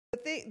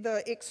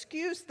The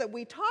excuse that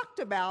we talked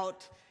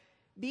about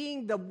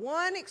being the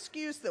one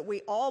excuse that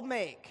we all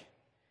make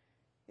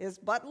is,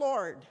 but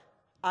Lord,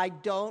 I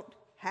don't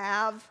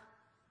have.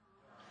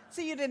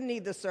 See, you didn't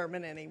need the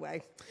sermon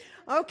anyway.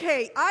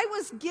 Okay, I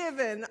was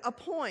given a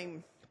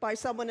poem by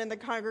someone in the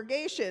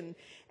congregation,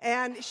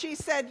 and she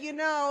said, you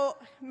know,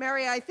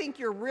 Mary, I think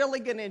you're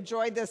really going to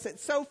enjoy this. It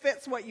so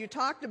fits what you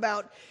talked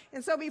about.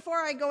 And so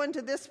before I go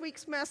into this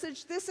week's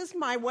message, this is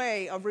my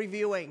way of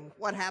reviewing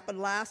what happened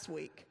last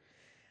week.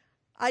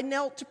 I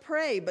knelt to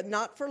pray, but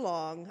not for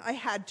long. I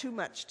had too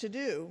much to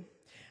do.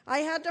 I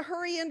had to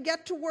hurry and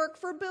get to work,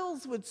 for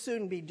bills would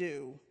soon be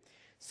due.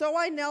 So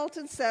I knelt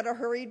and said a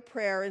hurried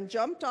prayer and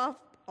jumped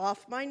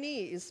off my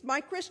knees.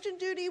 My Christian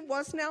duty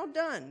was now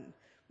done.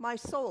 My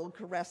soul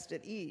could rest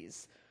at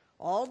ease.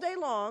 All day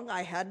long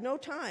I had no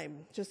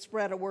time to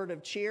spread a word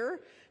of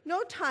cheer,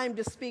 no time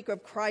to speak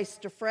of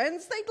Christ to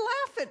friends. They'd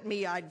laugh at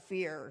me, I'd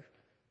fear.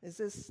 Do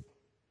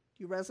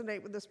you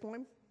resonate with this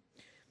poem?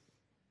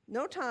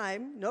 No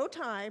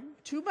time,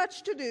 too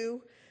much to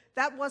do.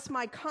 That was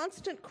my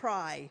constant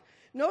cry.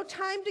 No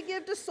time to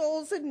give to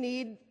souls in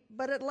need,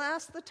 but at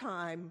last the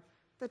time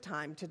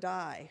to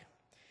die.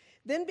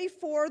 Then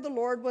before the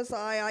Lord was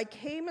I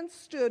came and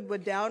stood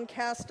with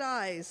downcast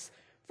eyes,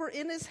 for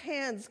in his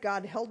hands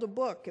God held a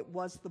book. It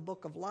was the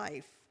book of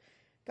life.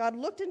 God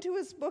looked into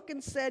his book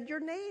and said, your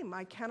name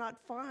I cannot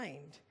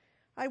find.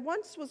 I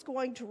once was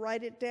going to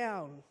write it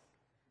down,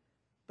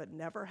 but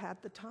never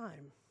had the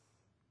time.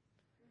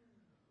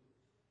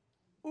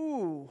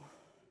 Ooh,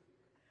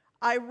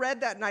 I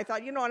read that and I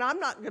thought, you know, and I'm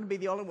not going to be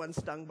the only one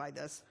stung by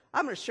this.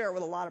 I'm going to share it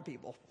with a lot of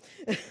people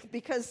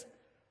because,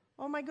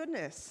 oh my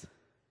goodness,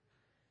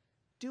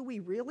 do we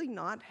really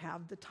not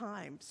have the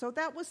time? So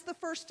that was the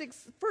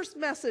first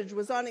message,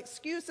 was on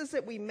excuses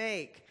that we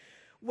make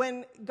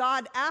when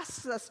God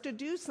asks us to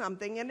do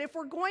something. And if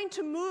we're going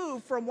to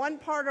move from one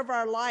part of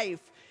our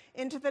life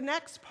into the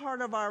next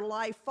part of our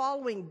life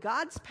following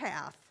God's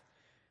path,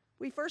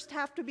 we first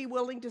have to be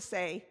willing to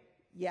say,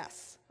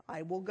 yes,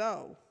 I will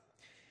go.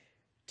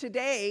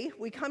 Today,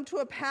 we come to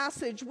a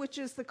passage which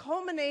is the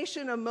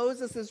culmination of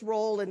Moses'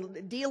 role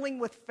in dealing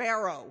with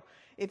Pharaoh.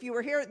 If you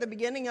were here at the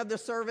beginning of the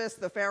service,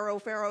 the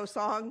Pharaoh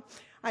song,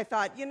 I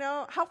thought, you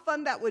know, how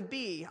fun that would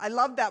be. I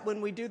love that when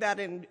we do that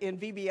in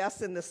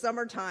VBS in the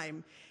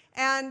summertime.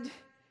 And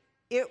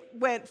it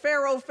went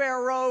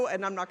Pharaoh,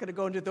 and I'm not going to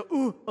go into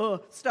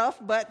the stuff,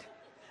 but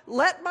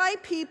let my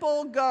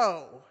people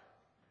go.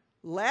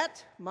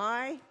 Let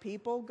my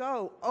people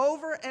go,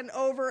 over and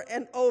over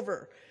and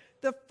over.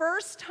 The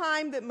first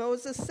time that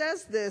Moses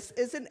says this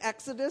is in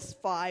Exodus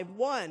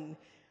 5:1.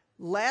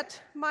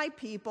 Let my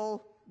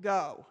people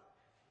go.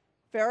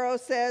 Pharaoh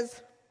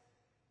says,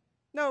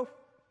 no,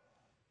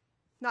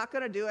 not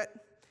going to do it.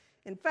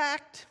 In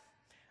fact,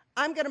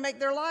 I'm going to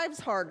make their lives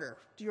harder.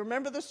 Do you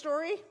remember the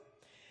story?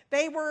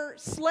 They were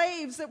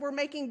slaves that were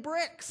making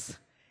bricks,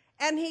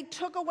 and he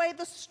took away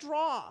the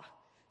straw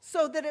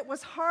so that it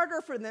was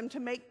harder for them to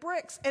make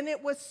bricks. And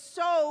it was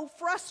so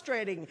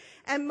frustrating.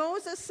 And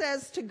Moses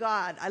says to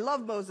God, I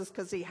love Moses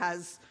because he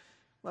has,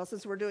 well,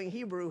 since we're doing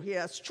Hebrew, he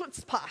has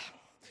chutzpah.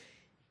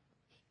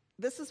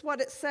 This is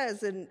what it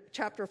says in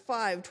chapter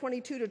 5,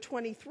 22 to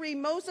 23.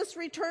 Moses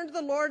returned to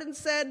the Lord and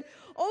said,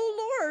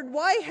 O Lord,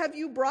 why have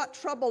you brought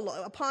trouble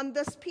upon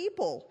this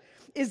people?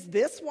 Is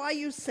this why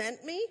you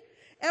sent me?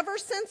 Ever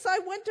since I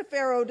went to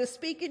Pharaoh to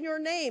speak in your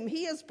name,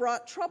 he has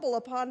brought trouble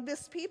upon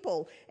this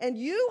people, and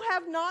you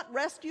have not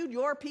rescued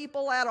your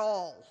people at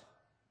all.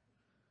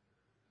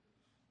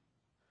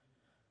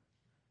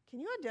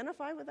 Can you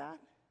identify with that?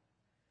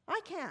 I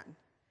can.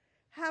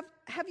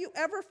 Have you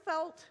ever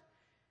felt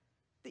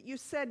that you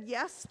said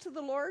yes to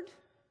the Lord,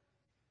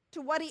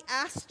 to what he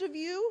asked of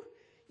you?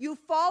 You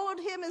followed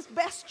him as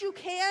best you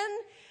can,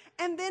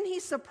 and then he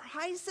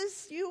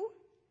surprises you?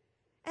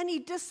 And he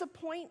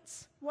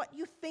disappoints what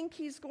you think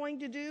he's going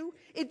to do?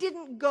 It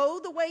didn't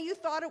go the way you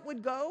thought it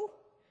would go?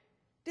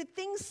 Did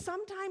things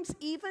sometimes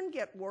even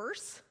get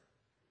worse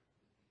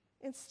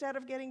instead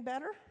of getting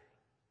better?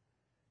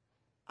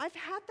 I've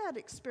had that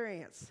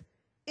experience.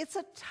 It's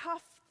a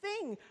tough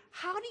thing.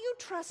 How do you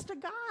trust a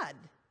God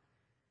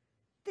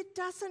that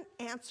doesn't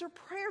answer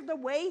prayer the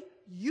way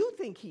you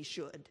think he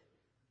should?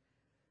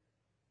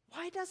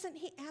 Why doesn't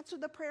he answer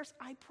the prayers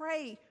I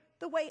pray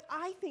the way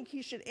I think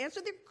he should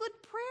answer? They're good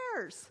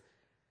prayers.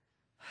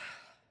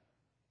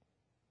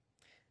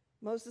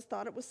 Moses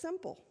thought it was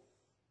simple.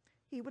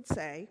 He would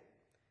say,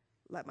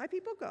 let my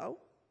people go.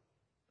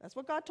 That's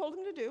what God told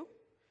him to do.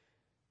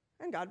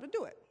 And God would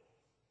do it.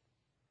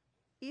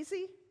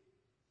 Easy.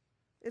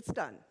 It's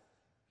done.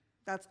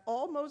 That's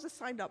all Moses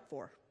signed up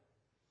for.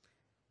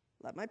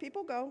 Let my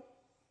people go.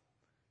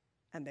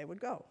 And they would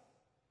go.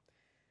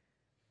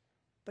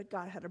 But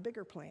God had a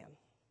bigger plan.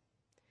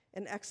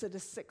 In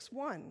Exodus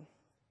 6:1,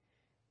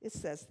 it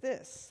says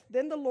this,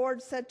 Then the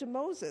Lord said to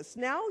Moses,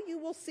 Now you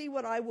will see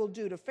what I will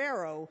do to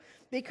Pharaoh.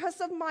 Because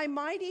of my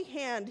mighty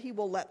hand he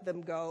will let them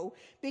go.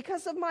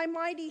 Because of my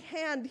mighty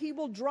hand he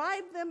will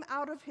drive them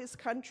out of his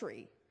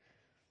country.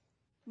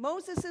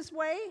 Moses'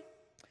 way,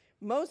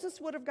 Moses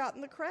would have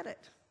gotten the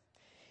credit.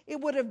 It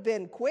would have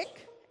been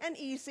quick and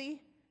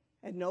easy,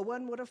 and no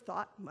one would have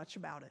thought much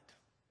about it.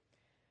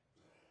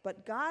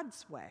 But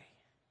God's way,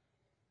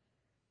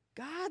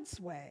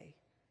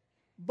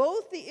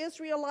 both the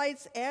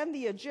Israelites and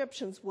the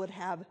Egyptians would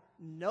have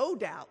no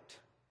doubt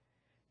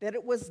that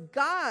it was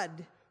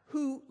God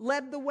who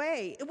led the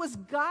way. It was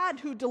God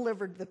who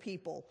delivered the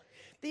people.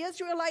 The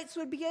Israelites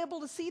would be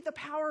able to see the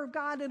power of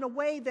God in a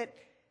way that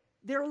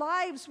their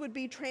lives would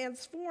be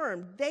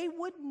transformed. They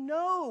would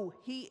know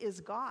He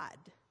is God.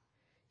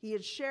 He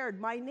had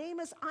shared, "My name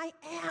is I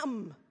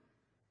Am."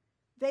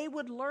 They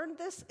would learn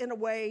this in a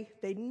way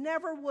they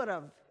never would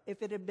have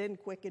if it had been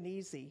quick and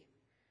easy.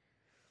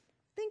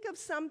 Think of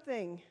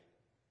something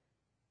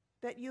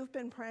that you've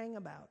been praying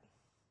about.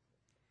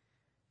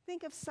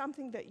 Think of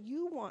something that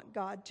you want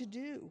God to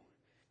do.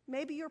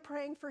 Maybe you're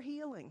praying for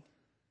healing,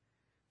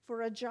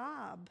 for a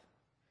job,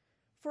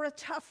 for a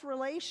tough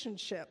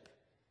relationship,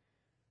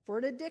 for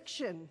an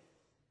addiction.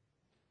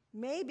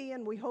 Maybe,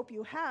 and we hope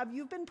you have,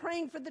 you've been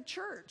praying for the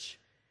church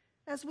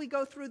as we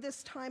go through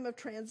this time of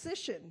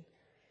transition.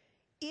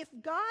 If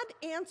God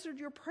answered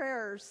your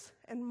prayers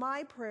and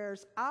my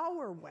prayers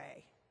our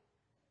way,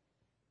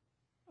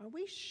 are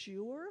we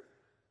sure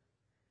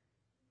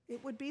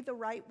it would be the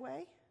right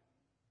way?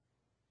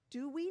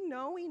 Do we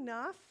know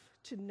enough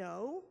to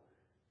know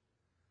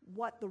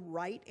what the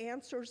right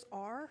answers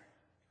are?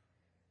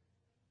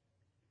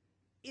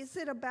 Is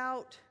it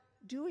about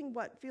doing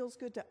what feels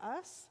good to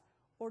us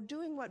or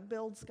doing what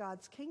builds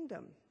God's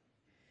kingdom?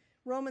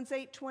 Romans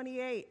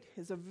 8:28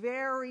 is a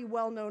very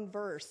well-known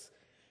verse.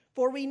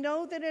 "For we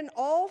know that in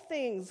all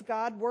things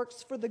God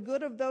works for the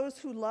good of those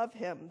who love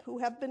Him, who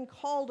have been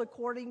called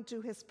according to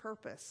His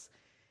purpose."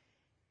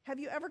 Have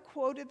you ever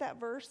quoted that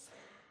verse?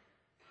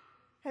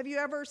 Have you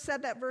ever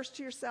said that verse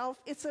to yourself?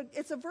 It's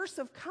a verse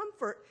of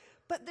comfort,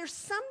 but there's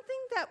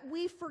something that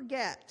we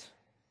forget.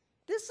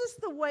 This is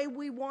the way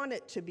we want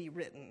it to be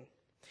written.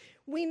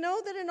 We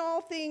know that in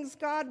all things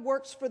God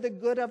works for the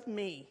good of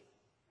me.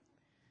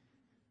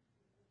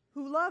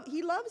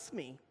 He loves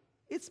me.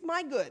 It's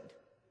my good,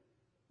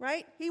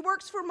 right? He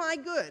works for my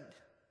good,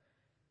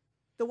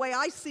 the way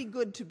I see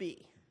good to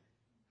be.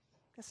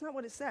 That's not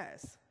what it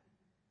says.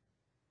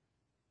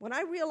 When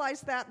I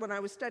realized that when I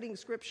was studying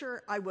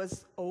Scripture, I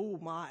was, oh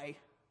my.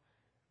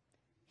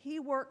 He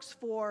works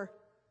for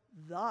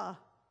the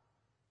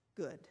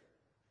good.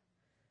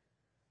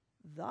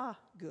 The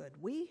good.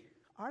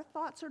 Our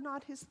thoughts are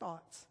not His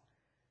thoughts.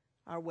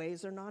 Our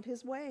ways are not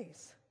His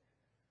ways.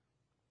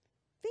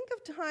 Think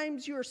of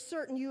times you're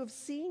certain you have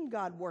seen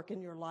God work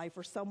in your life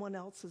or someone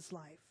else's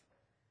life.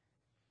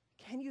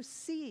 Can you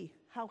see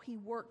how He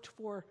worked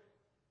for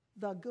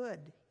the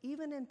good,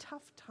 even in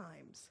tough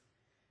times?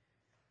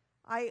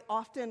 I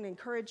often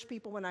encouraged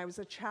people when I was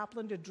a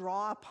chaplain to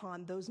draw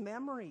upon those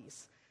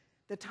memories,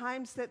 the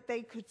times that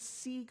they could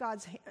see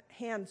God's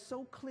hand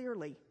so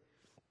clearly,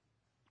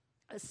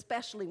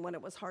 especially when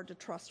it was hard to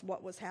trust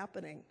what was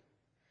happening.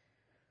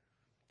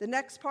 The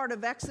next part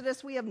of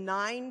Exodus, we have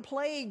 9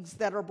 plagues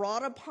that are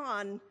brought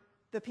upon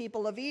the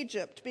people of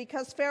Egypt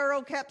because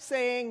Pharaoh kept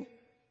saying,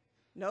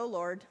 "No,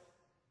 Lord,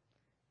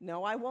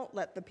 no, I won't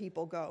let the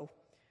people go."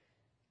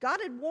 God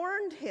had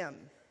warned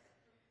him,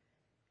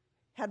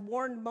 had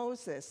warned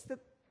Moses that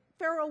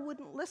Pharaoh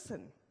wouldn't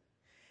listen,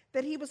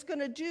 that he was going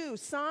to do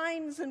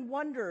signs and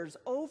wonders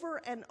over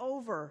and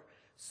over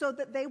so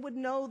that they would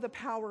know the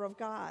power of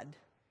God.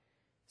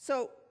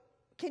 So,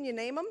 can you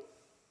name them?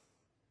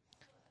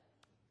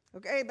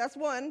 Okay, that's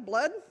one.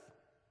 Blood,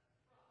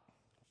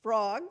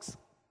 frogs,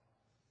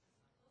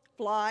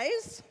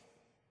 flies,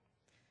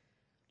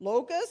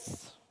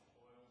 locusts,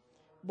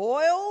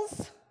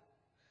 boils,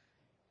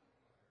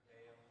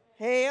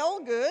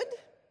 hail, good.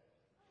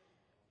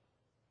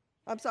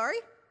 I'm sorry?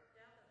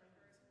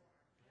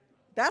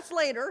 That's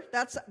later.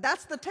 That's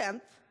the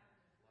 10th.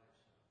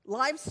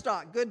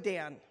 Livestock, good,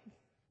 Dan.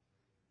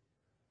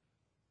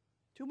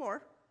 2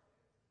 more.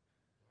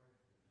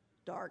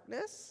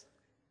 Darkness.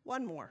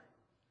 1 more.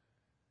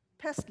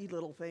 Pesky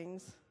little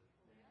things.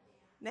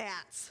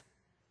 Gnats.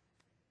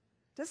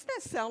 Doesn't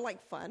that sound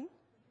like fun?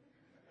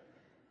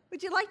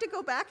 Would you like to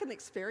go back and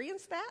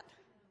experience that?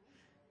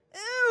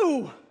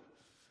 Ew!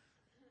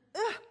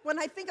 Ugh, when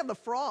I think of the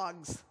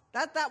frogs,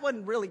 that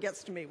one really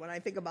gets to me when I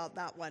think about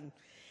that one.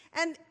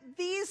 And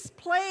these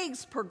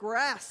plagues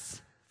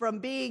progress from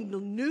being a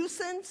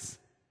nuisance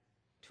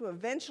to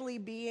eventually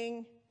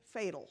being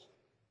fatal.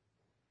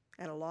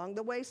 And along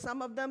the way,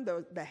 some of them,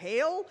 the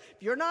hail,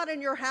 if you're not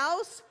in your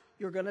house,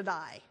 you're going to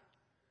die.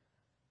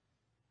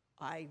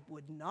 I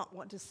would not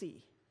want to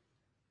see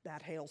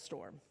that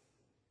hailstorm.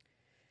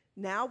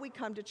 Now we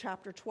come to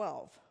chapter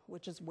 12,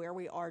 which is where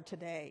we are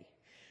today.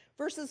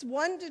 Verses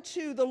 1 to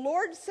 2, the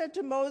Lord said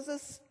to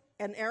Moses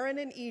and Aaron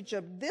in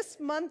Egypt, "This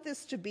month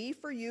is to be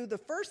for you the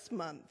first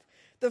month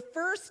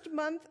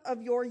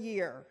of your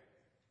year."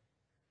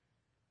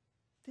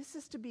 This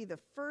is to be the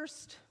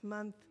first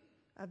month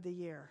of the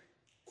year.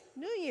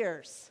 New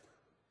Year's.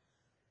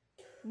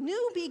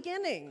 New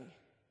beginning.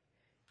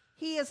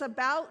 He is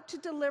about to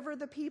deliver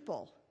the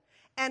people.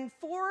 And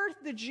for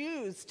the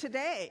Jews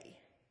today,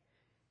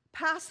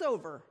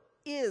 Passover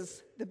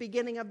is the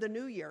beginning of the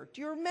new year.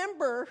 Do you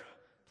remember,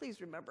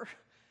 please remember,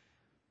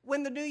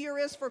 when the new year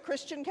is for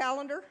Christian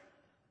calendar?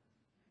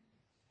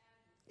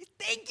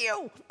 Thank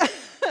you.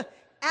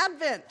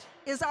 Advent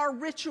is our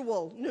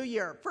ritual new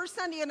year. First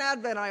Sunday in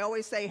Advent, I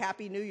always say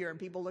Happy New Year, and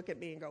people look at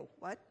me and go,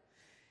 what?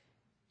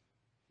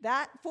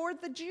 That for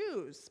the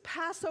Jews,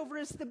 Passover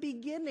is the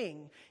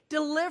beginning.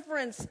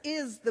 Deliverance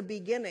is the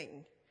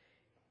beginning.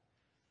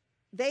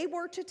 They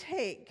were to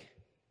take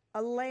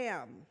a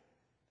lamb,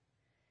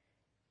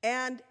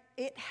 and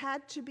it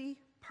had to be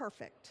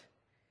perfect.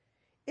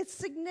 It's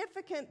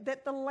significant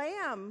that the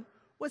lamb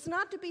was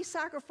not to be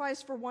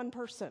sacrificed for one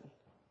person.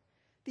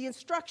 The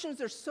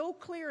instructions are so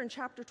clear in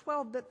chapter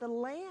 12 that the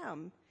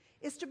lamb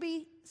is to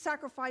be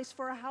sacrificed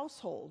for a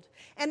household.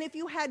 And if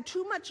you had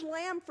too much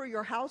lamb for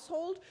your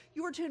household,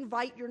 you were to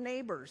invite your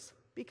neighbors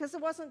because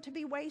it wasn't to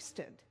be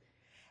wasted.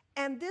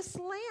 And this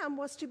lamb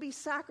was to be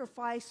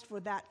sacrificed for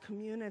that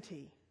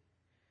community.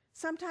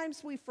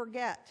 Sometimes we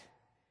forget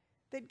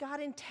that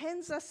God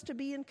intends us to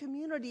be in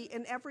community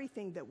in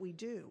everything that we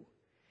do.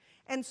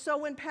 And so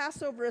when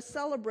Passover is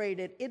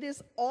celebrated, it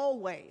is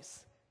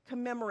always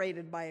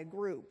commemorated by a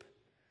group.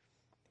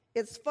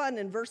 It's fun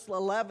in verse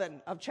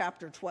 11 of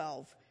chapter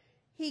 12.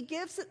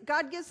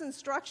 God gives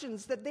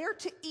instructions that they're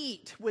to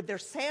eat with their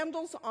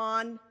sandals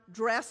on,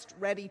 dressed,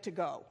 ready to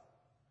go.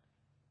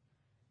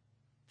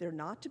 They're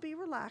not to be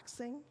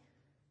relaxing.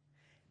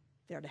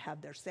 They're to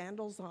have their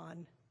sandals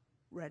on,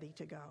 ready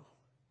to go.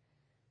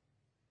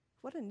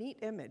 What a neat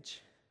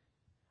image.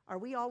 Are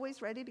we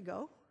always ready to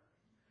go?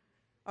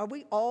 Are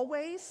we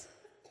always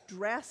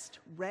dressed,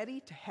 ready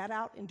to head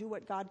out and do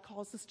what God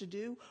calls us to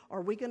do? Or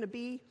are we going to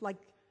be like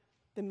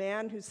the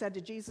man who said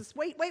to Jesus,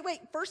 wait,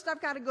 first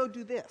I've got to go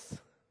do this.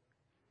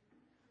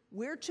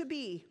 We're to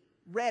be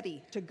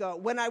ready to go.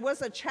 When I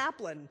was a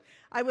chaplain,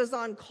 I was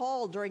on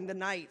call during the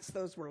nights.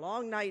 Those were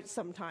long nights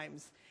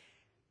sometimes.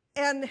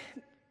 And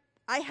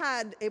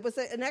it was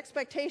an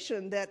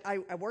expectation that I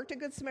worked at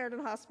Good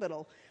Samaritan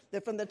Hospital,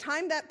 that from the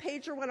time that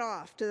pager went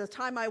off to the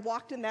time I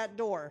walked in that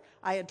door,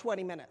 I had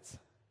 20 minutes.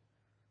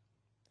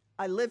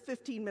 I lived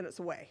 15 minutes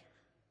away.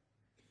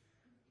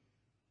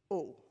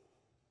 Oh,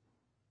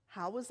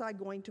 how was I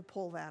going to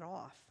pull that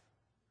off?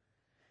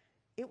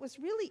 It was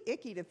really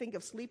icky to think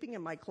of sleeping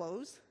in my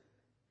clothes,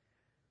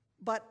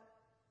 but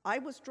I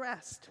was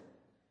dressed,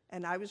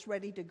 and I was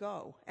ready to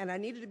go. And I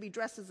needed to be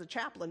dressed as a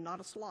chaplain, not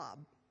a slob.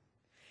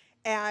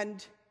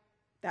 And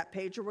that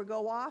pager would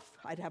go off.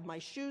 I'd have my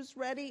shoes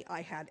ready.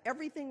 I had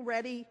everything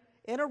ready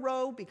in a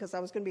row because I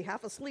was going to be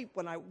half asleep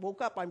when I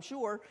woke up, I'm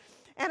sure.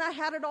 And I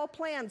had it all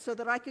planned so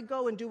that I could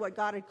go and do what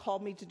God had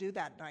called me to do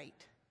that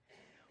night.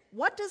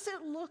 What does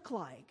it look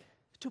like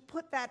to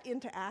put that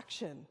into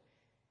action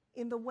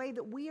in the way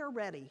that we are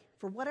ready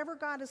for whatever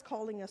God is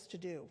calling us to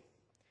do?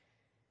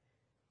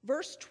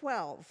 Verse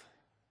 12,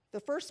 the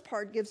first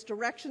part gives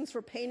directions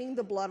for painting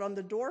the blood on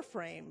the door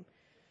frame,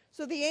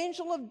 so the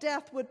angel of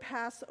death would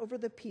pass over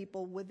the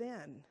people within.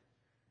 Have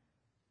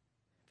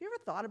you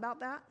ever thought about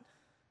that?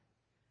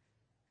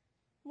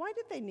 Why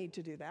did they need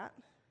to do that?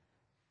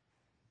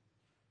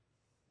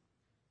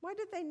 Why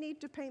did they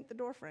need to paint the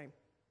door frame?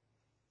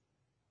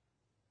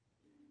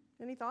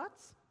 Any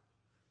thoughts?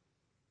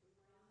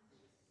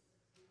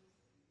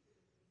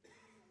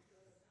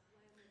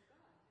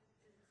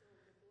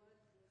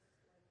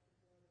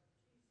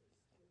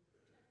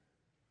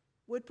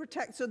 Would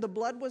protect, so the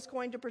blood was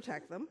going to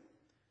protect them.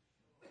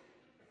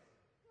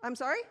 I'm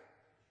sorry?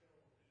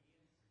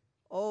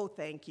 Oh,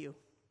 thank you.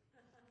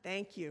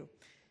 Thank you.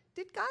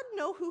 Did God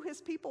know who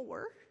his people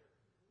were?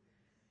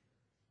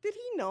 Did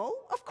he know?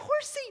 Of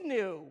course he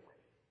knew.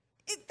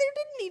 There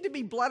didn't need to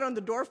be blood on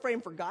the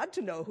doorframe for God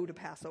to know who to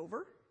pass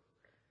over.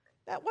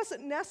 That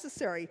wasn't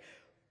necessary.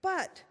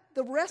 But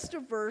the rest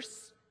of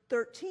verse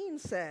 13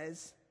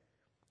 says,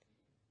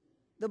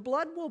 the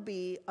blood will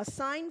be a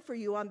sign for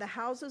you on the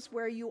houses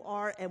where you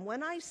are, and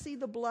when I see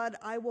the blood,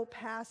 I will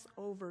pass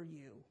over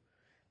you.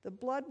 The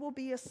blood will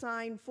be a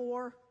sign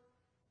for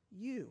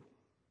you,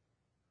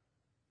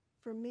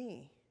 for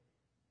me.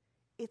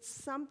 It's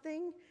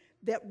something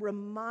that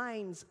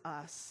reminds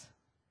us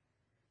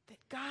that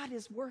God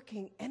is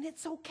working, and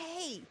it's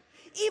okay.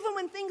 Even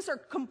when things are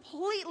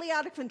completely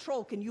out of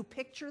control, can you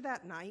picture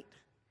that night?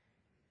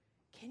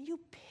 Can you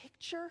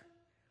picture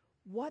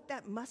what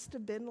that must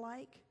have been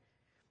like?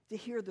 To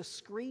hear the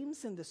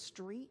screams in the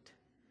street,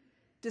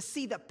 to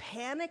see the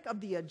panic of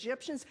the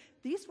Egyptians.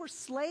 These were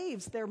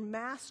slaves. Their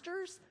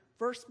masters,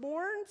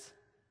 firstborns,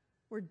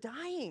 were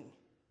dying.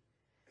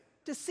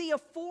 To see a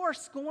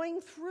force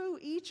going through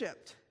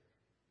Egypt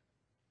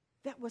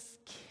that was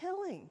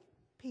killing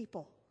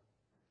people.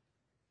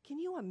 Can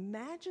you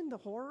imagine the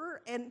horror?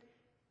 And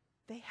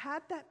they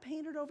had that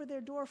painted over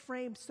their door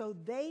frame so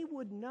they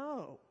would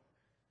know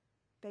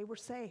they were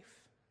safe.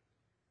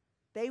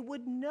 They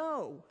would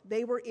know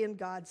they were in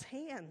God's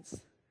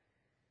hands.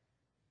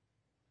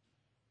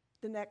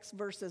 The next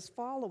verses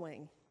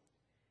following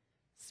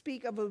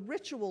speak of a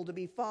ritual to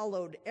be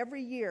followed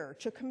every year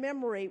to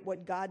commemorate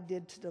what God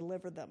did to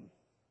deliver them.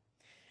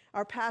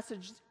 Our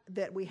passage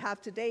that we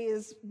have today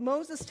is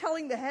Moses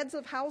telling the heads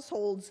of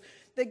households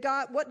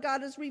that what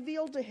God has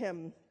revealed to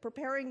him,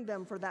 preparing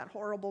them for that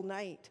horrible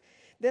night.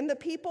 Then the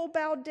people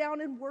bowed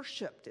down and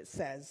worshiped, it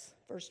says,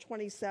 verse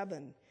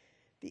 27.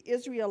 The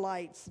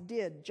Israelites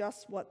did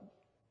just what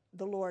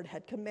the Lord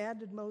had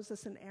commanded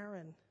Moses and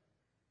Aaron.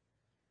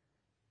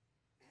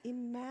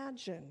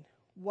 Imagine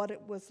what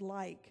it was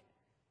like.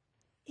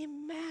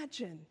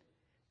 Imagine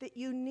that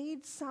you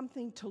need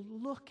something to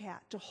look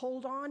at, to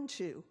hold on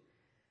to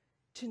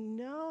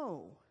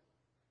know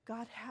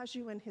God has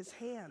you in his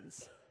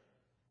hands.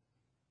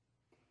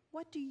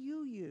 What do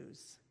you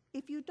use?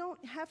 If you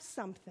don't have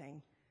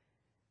something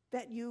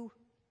that you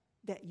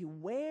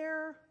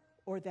wear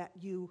or that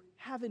you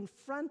have in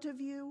front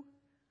of you,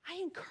 I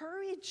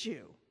encourage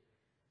you,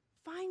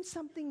 find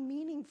something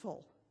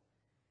meaningful.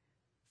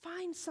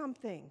 Find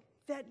something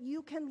that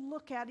you can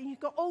look at and you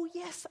go, oh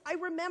yes, I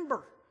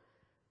remember.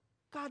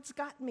 God's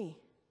got me.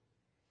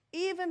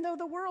 Even though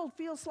the world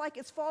feels like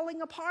it's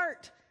falling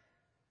apart,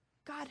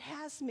 God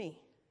has me.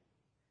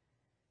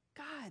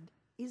 God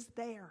is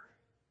there,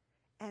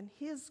 and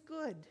his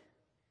good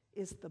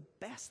is the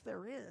best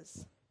there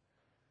is.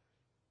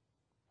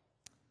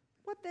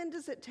 What then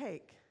does it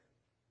take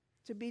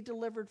to be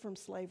delivered from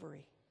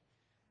slavery?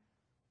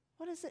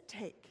 What does it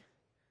take?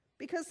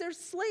 Because there's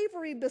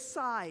slavery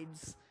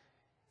besides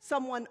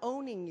someone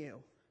owning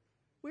you.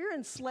 We're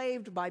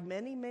enslaved by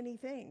many, many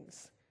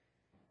things.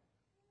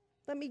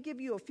 Let me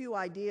give you a few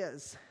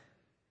ideas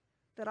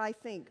that I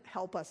think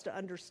help us to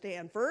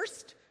understand.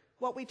 First,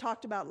 what we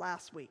talked about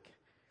last week.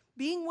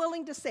 Being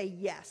willing to say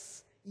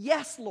yes.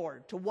 Yes,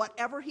 Lord, to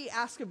whatever he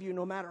asks of you,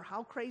 no matter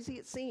how crazy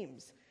it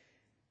seems.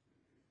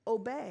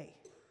 Obey.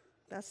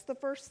 That's the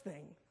first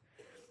thing.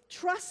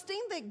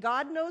 Trusting that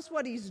God knows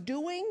what he's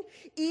doing,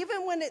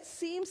 even when it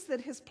seems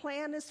that his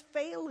plan is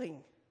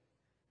failing.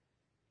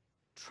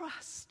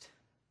 Trust.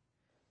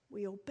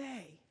 We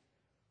obey.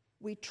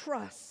 We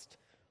trust.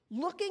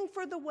 Looking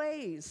for the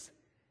ways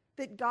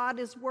that God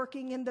is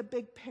working in the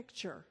big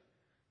picture.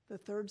 The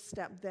third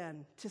step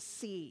then, to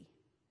see.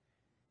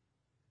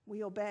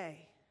 We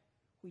obey.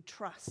 We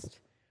trust.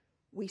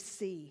 We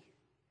see.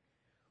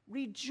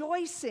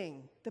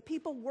 Rejoicing. The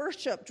people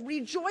worshiped,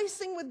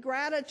 rejoicing with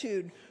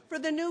gratitude for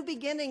the new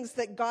beginnings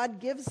that God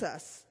gives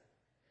us.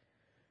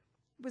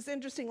 It was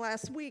interesting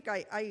last week,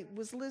 I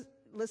was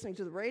listening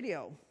to the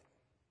radio,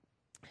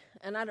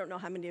 and I don't know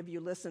how many of you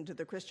listen to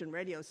the Christian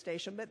radio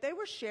station, but they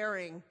were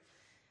sharing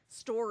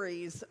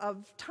stories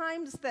of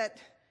times that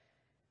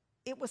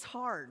it was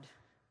hard.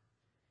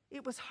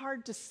 It was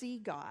hard to see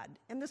God.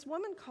 And this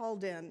woman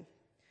called in,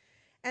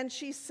 and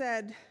she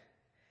said,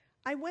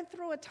 I went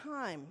through a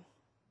time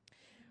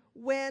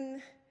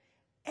when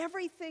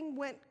everything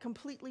went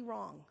completely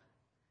wrong.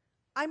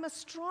 I'm a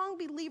strong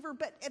believer,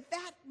 but at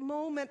that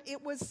moment,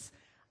 it was,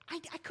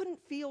 I couldn't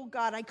feel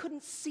God. I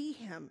couldn't see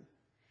him.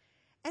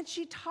 And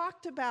she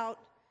talked about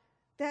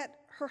that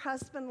her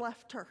husband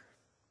left her.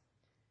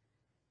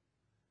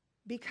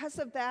 Because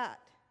of that,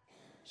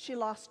 she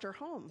lost her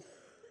home.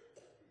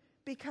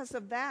 Because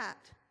of that,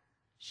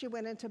 she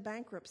went into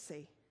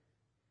bankruptcy.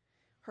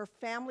 Her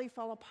family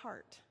fell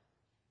apart.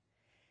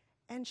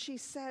 And she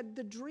said,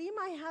 the dream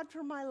I had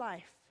for my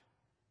life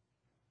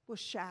was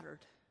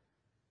shattered.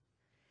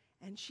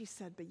 And she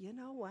said, but you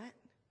know what?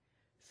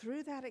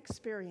 Through that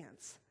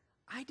experience,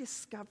 I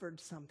discovered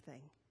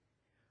something.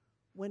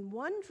 When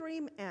one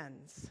dream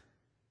ends,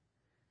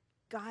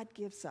 God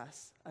gives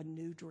us a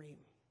new dream.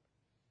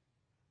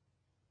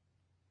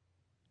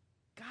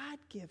 God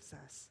gives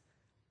us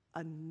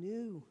a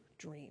new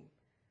dream.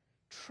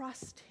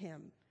 Trust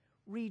him.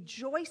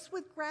 Rejoice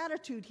with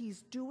gratitude.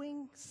 He's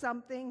doing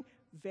something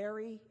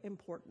very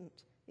important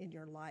in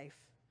your life.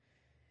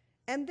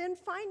 And then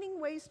finding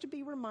ways to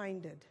be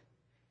reminded,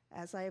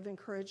 as I have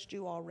encouraged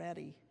you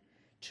already,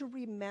 to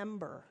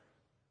remember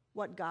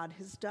what God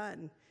has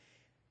done.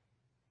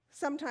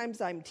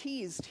 Sometimes I'm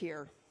teased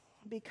here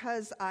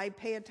because I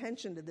pay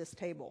attention to this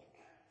table.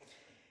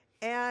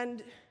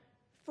 And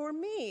for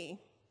me,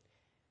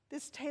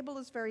 this table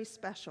is very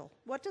special.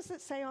 What does it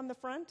say on the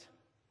front?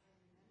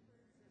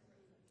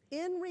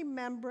 In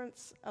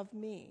remembrance of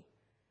me.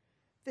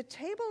 The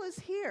table is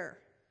here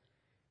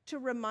to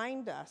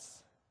remind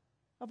us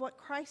of what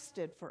Christ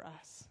did for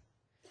us.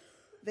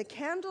 The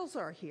candles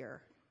are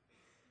here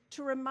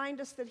to remind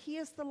us that he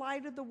is the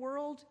light of the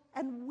world,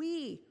 and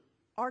we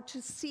are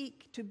to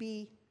seek to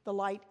be the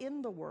light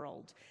in the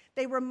world.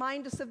 They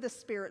remind us of the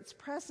Spirit's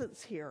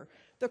presence here.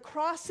 The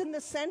cross in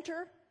the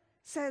center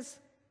says,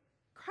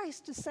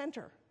 Christ is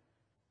center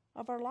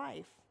of our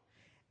life.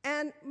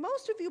 And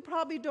most of you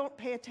probably don't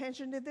pay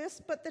attention to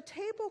this, but the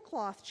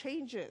tablecloth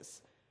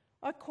changes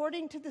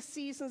according to the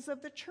seasons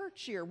of the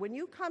church year. When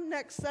you come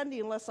next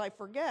Sunday, unless I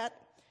forget,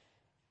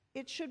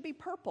 it should be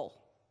purple.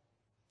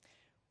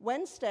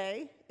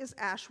 Wednesday is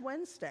Ash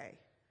Wednesday,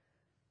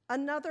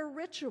 another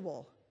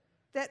ritual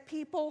that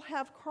people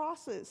have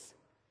crosses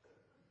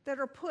that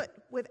are put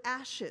with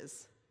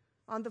ashes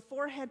on the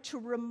forehead to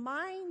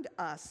remind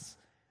us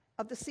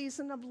of the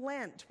season of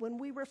Lent, when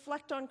we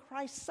reflect on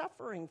Christ's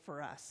suffering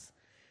for us.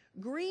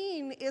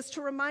 Green is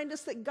to remind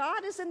us that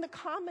God is in the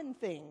common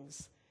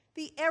things,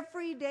 the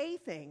everyday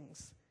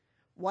things.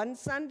 One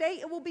Sunday,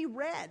 it will be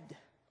red.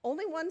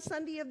 Only one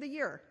Sunday of the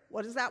year.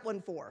 What is that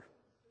one for?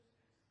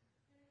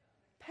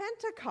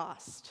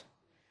 Pentecost.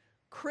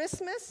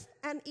 Christmas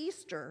and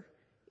Easter,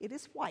 it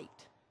is white.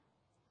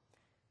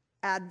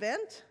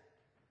 Advent,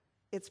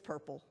 it's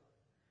purple.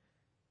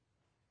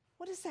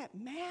 What does that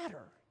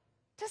matter?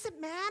 Does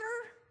it matter?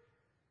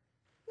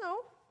 No.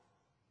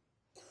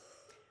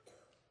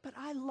 But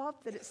I love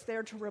that it's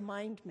there to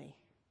remind me.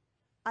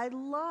 I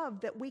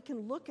love that we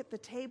can look at the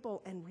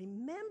table and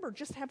remember,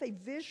 just have a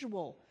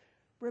visual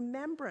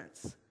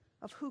remembrance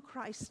of who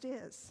Christ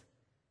is,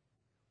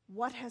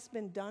 what has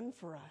been done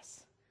for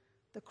us.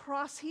 The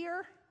cross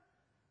here,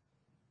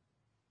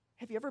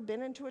 have you ever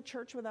been into a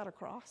church without a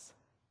cross?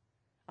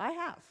 I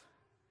have.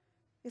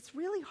 It's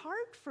really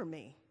hard for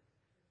me.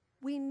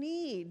 We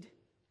need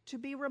to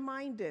be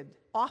reminded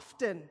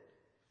often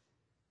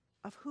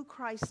of who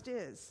Christ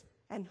is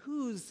and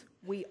whose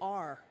we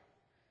are.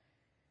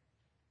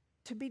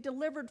 To be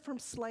delivered from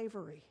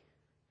slavery,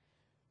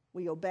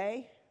 we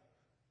obey,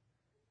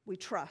 we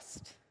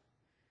trust,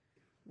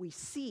 we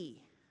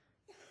see,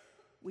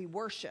 we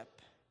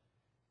worship,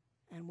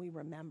 and we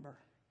remember.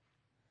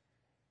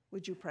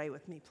 Would you pray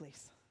with me,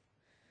 please?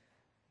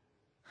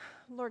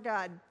 Lord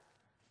God,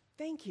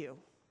 thank you.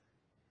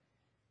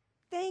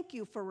 Thank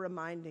you for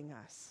reminding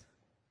us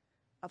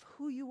of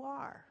who you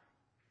are.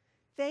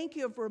 Thank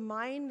you for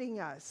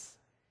reminding us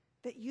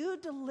that you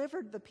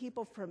delivered the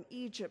people from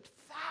Egypt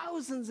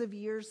thousands of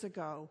years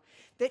ago,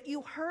 that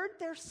you heard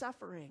their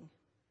suffering,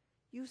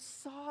 you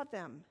saw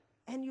them,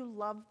 and you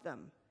loved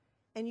them,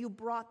 and you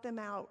brought them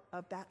out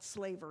of that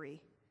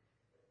slavery.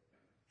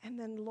 And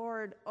then,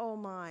 Lord, oh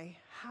my,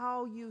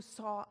 how you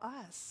saw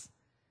us.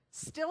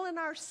 Still in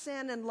our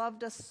sin and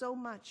loved us so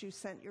much, you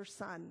sent your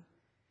Son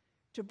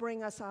to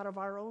bring us out of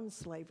our own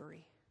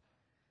slavery.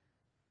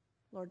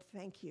 Lord,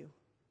 thank you.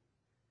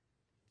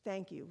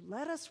 Thank you.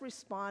 Let us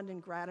respond in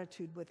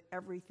gratitude with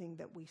everything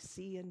that we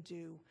see and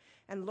do.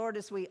 And Lord,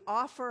 as we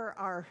offer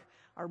our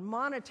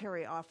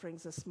monetary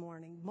offerings this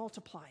morning,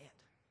 multiply it.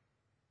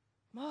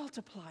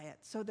 Multiply it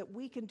so that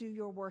we can do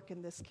your work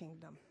in this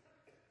kingdom.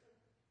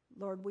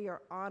 Lord, we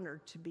are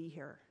honored to be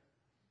here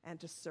and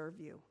to serve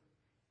you.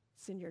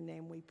 It's in your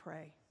name we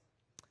pray.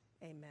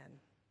 Amen.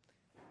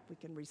 We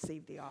can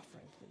receive the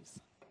offering, please.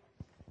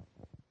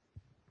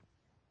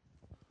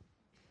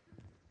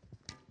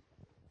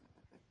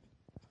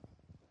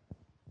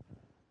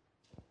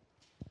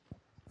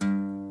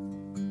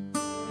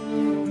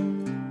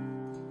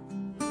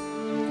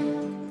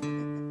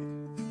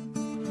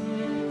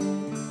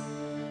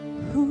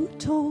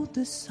 Told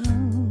the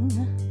sun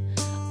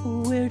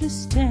where to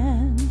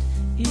stand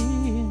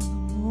in the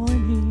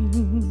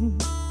morning,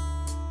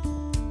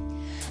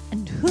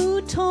 and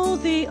who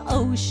told the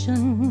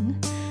ocean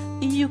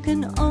you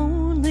can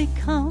only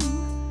come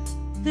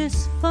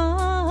this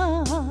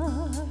far,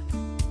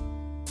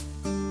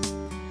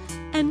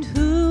 and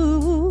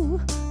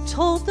who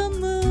told the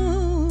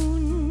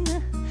moon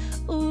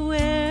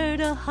where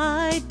to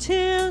hide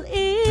till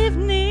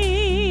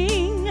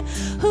evening,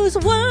 whose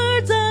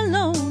words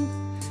alone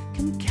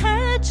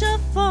catch a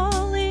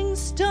falling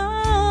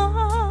star.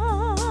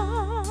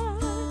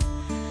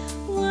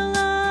 Well,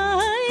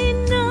 I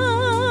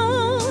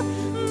know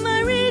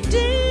my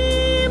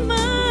Redeemer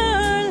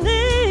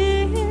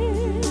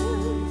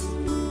lives.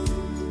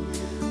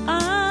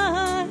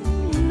 I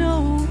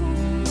know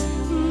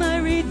my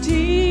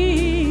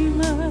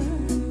Redeemer,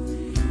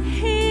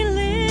 he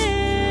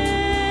lives.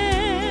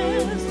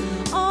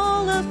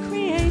 All of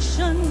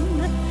creation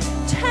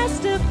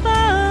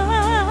testifies.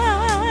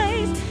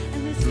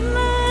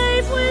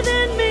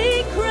 Within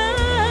me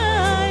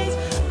cries,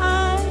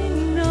 I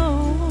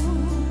know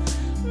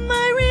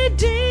my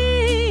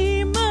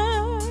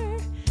Redeemer,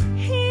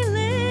 he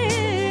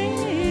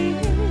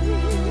lives.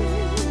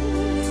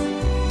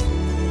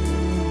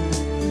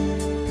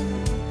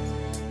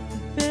 The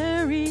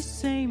very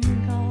same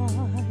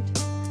God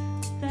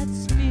that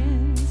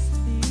spins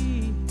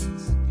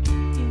things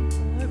in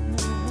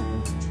orbit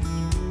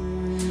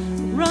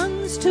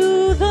runs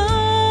to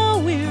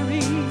the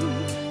weary,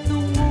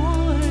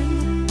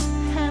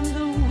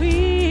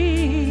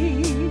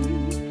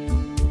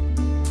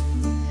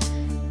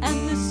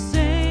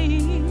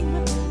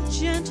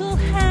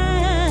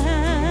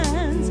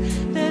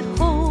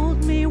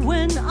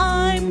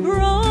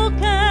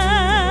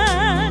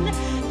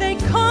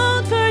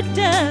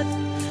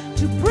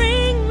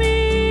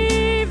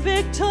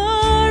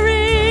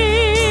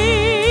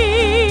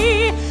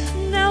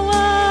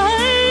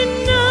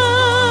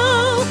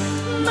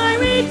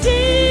 Redeemer.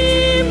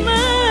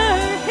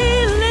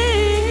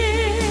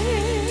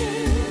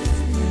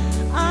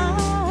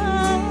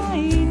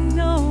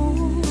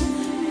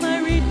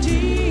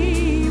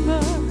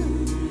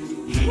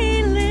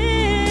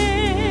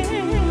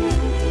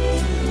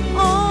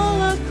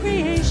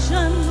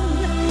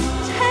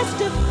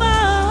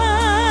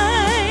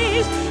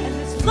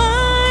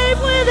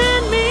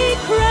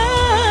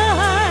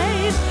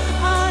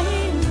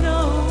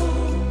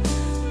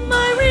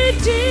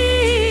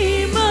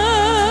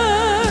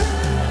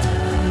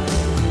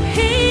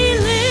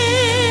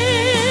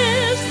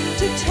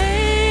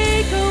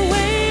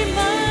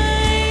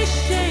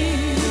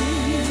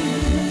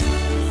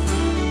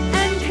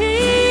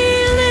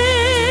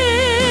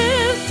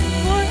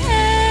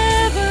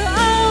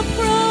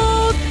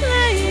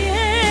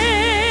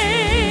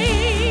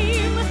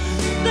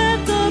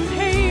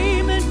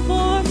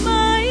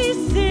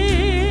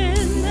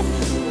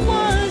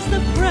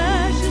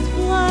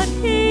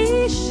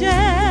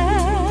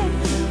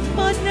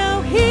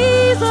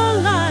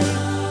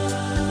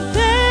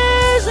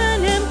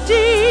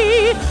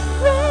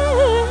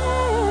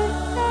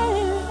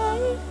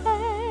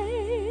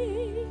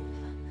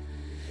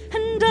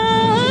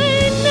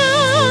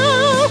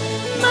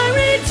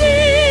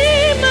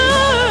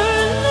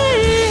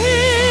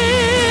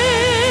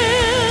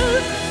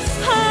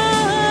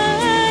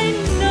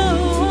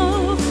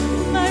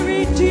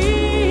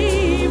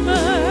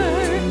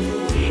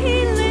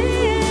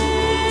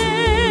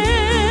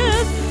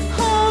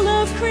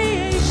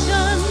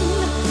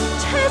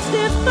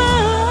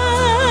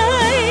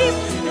 testifies,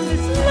 and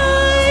this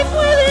life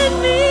within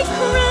me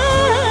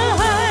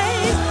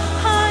cries,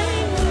 I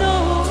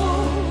know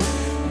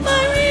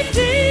my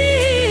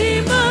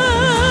Redeemer.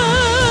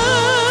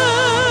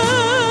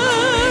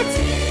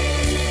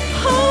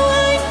 Oh, I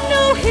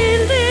know He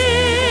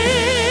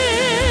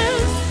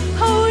lives.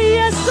 Oh,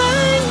 yes, I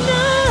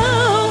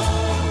know.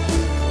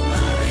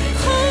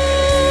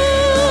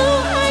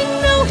 Oh, I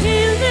know He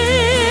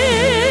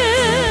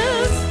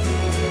lives.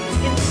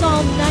 In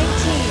Psalm 19,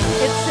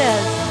 it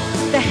says,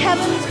 "The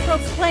heavens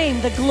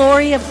proclaim the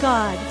glory of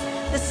God.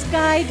 The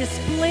sky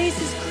displays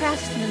His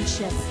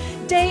craftsmanship.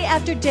 Day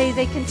after day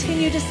they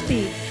continue to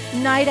speak.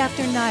 Night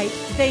after night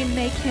they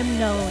make Him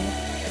known.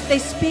 They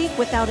speak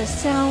without a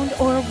sound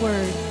or a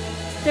word.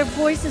 Their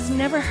voice is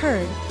never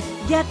heard,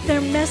 yet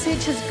their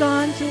message has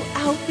gone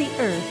throughout the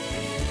earth,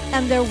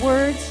 and their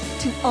words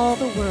to all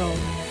the world.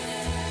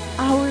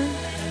 Our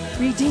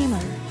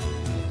Redeemer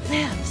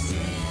lives."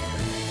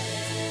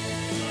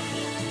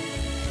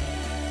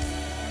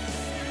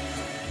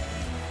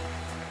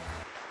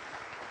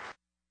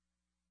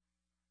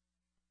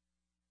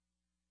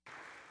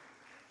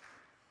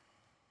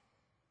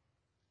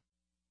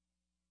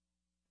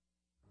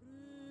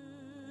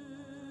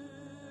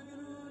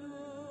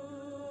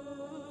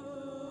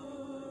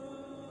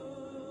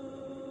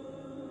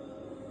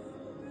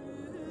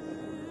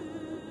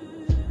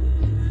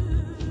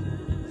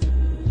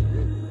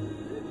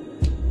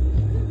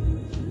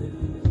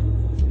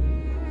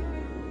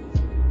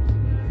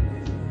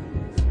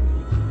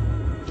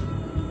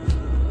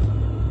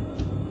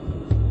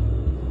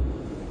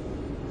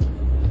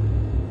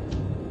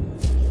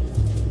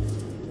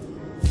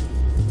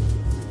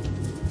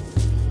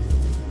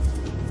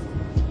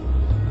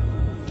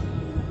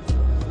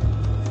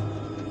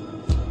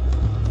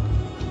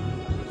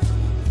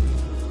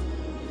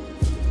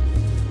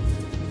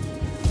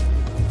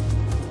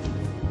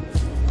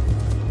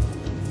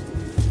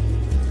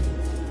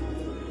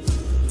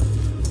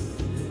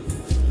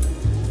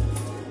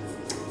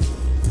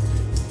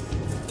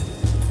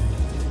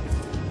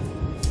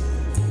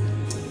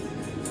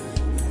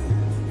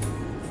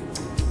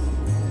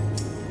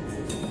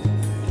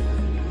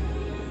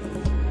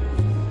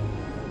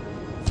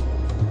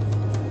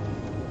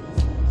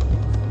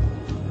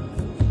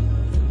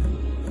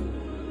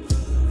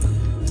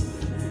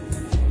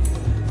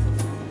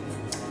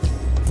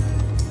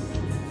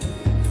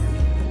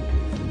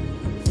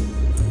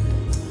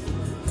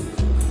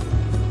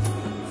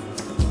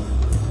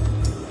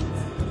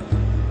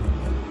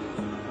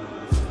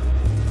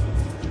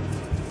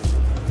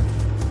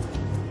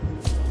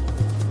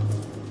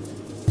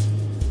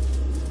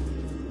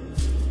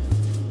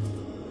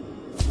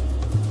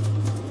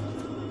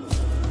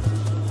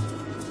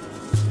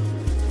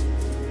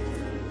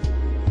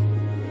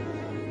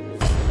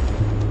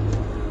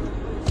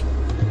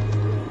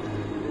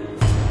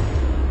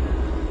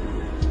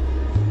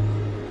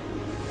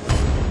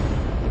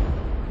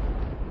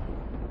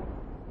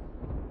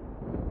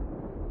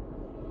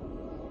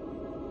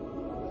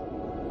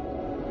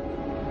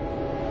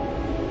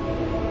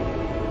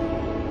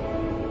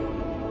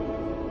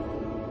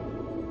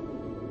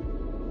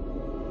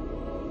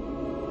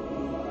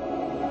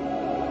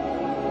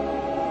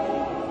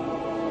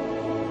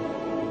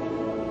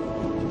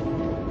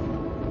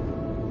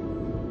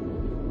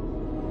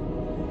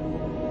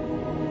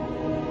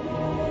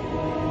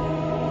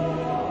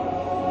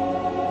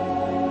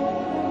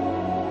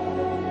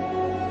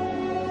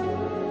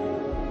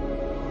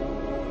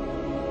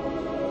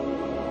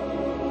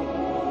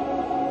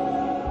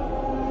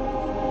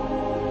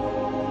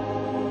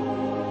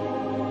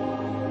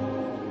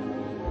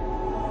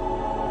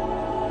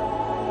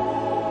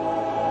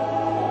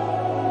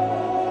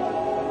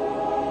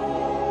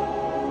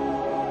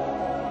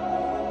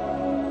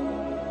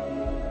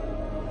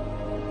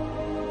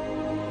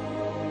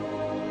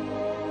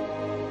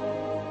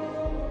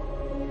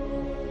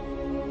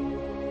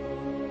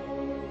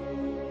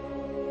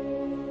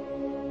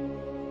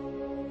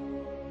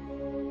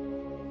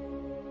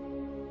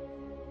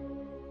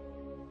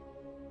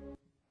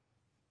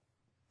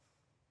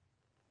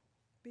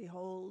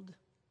 Behold,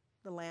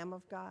 the Lamb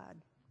of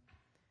God,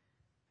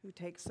 who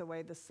takes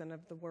away the sin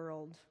of the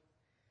world.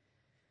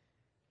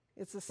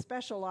 It's a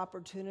special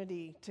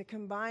opportunity to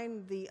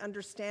combine the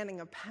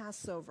understanding of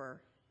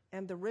Passover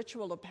and the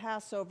ritual of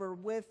Passover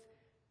with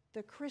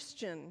the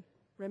Christian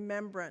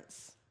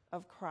remembrance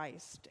of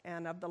Christ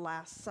and of the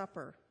Last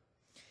Supper.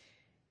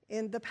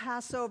 In the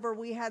Passover,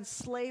 we had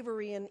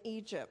slavery in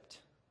Egypt.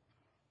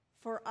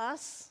 For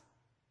us,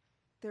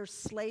 there's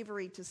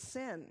slavery to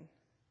sin.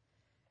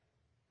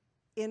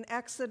 In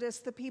Exodus,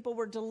 the people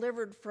were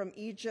delivered from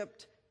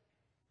Egypt.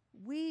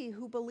 We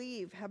who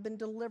believe have been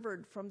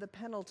delivered from the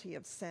penalty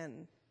of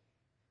sin.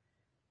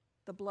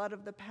 The blood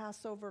of the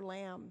Passover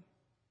lamb,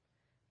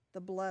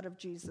 the blood of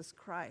Jesus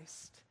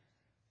Christ.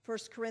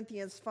 1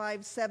 Corinthians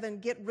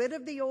 5:7, get rid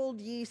of the old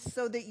yeast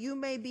so that you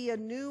may be a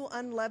new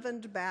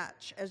unleavened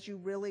batch as you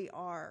really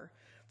are.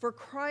 For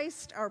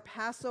Christ, our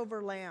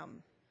Passover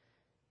lamb,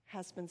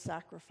 has been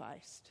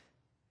sacrificed.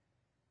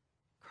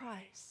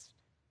 Christ,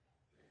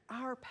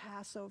 our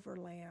Passover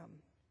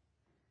lamb.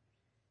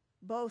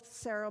 Both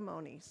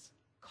ceremonies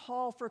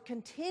call for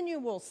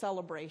continual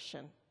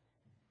celebration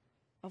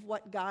of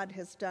what God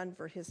has done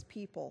for his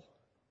people.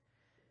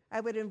 I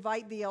would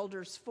invite the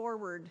elders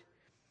forward.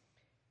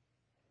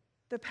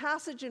 The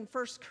passage in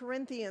 1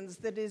 Corinthians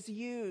that is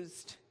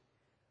used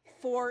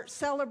for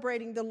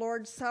celebrating the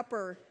Lord's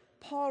Supper,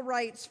 Paul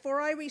writes, "For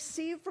I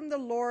received from the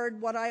Lord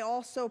what I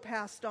also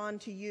passed on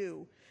to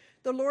you.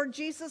 The Lord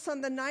Jesus,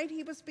 on the night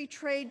he was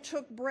betrayed,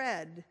 took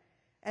bread,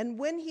 and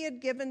when he had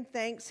given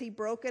thanks, he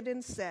broke it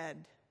and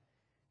said,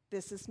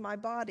 'This is my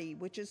body,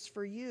 which is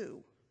for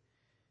you.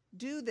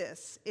 Do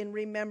this in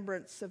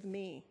remembrance of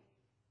me.'"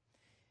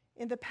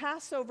 In the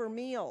Passover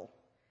meal,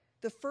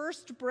 the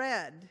first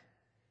bread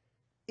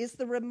is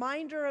the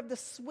reminder of the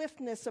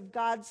swiftness of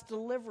God's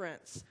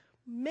deliverance.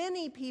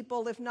 Many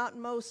people, if not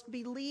most,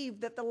 believe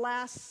that the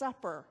Last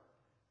Supper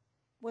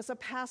was a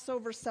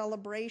Passover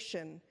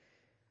celebration.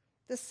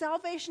 The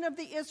salvation of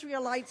the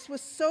Israelites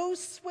was so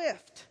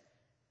swift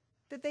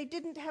that they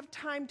didn't have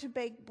time to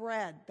bake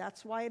bread.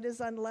 That's why it is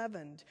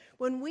unleavened.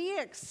 When we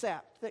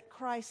accept that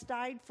Christ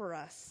died for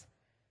us,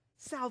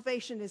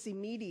 salvation is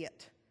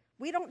immediate.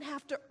 We don't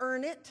have to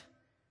earn it,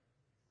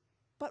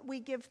 but we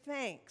give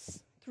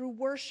thanks through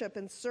worship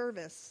and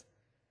service.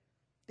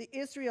 The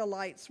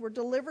Israelites were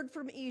delivered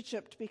from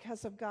Egypt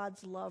because of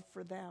God's love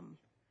for them.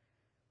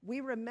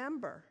 We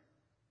remember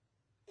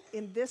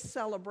in this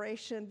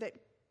celebration that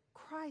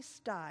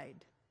Christ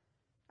died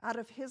out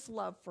of his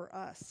love for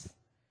us.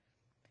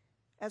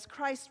 As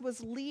Christ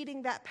was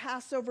leading that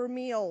Passover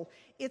meal,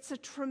 it's a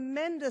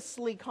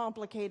tremendously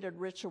complicated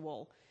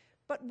ritual.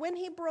 But when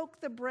he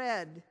broke the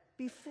bread,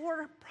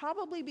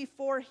 probably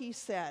before he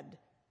said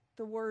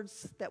the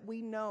words that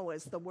we know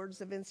as the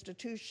words of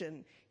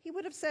institution, he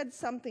would have said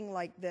something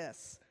like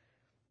this: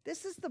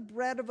 "This is the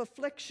bread of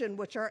affliction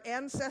which our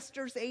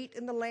ancestors ate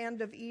in the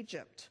land of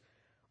Egypt.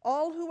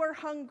 All who are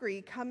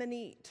hungry, come and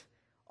eat.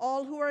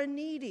 All who are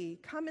needy,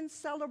 come and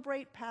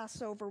celebrate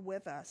Passover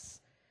with us.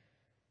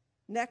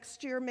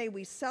 Next year, may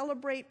we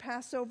celebrate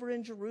Passover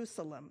in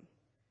Jerusalem.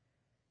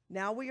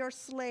 Now we are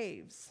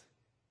slaves.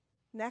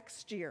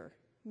 Next year,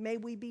 may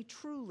we be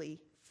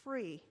truly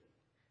free."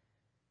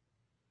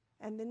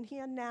 And then he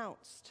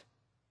announced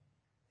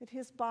that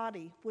his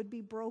body would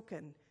be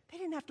broken. They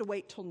didn't have to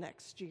wait till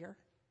next year.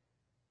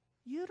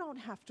 You don't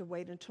have to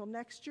wait until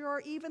next year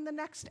or even the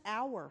next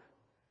hour.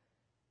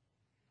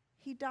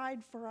 He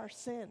died for our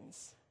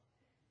sins.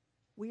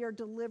 We are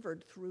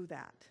delivered through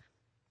that.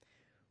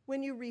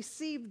 When you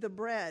receive the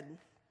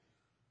bread,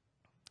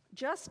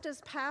 just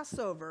as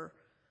Passover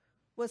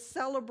was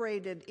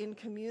celebrated in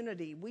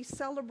community, we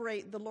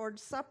celebrate the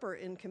Lord's Supper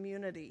in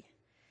community.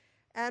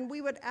 And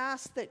we would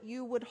ask that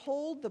you would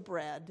hold the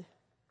bread,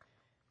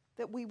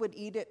 that we would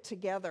eat it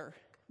together,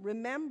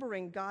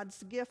 remembering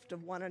God's gift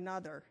of one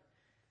another,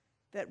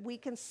 that we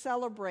can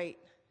celebrate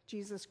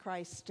Jesus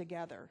Christ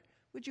together.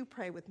 Would you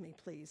pray with me,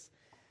 please?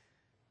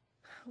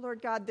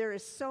 Lord God, there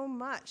is so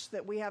much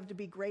that we have to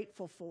be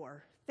grateful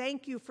for.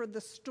 Thank you for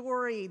the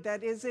story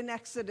that is in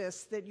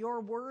Exodus, that your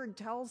word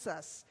tells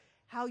us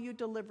how you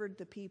delivered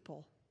the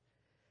people.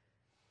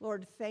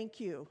 Lord, thank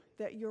you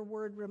that your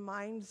word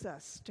reminds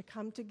us to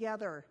come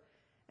together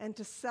and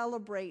to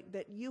celebrate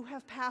that you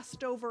have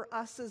passed over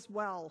us as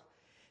well,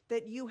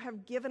 that you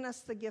have given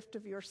us the gift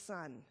of your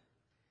Son,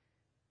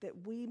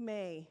 that we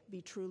may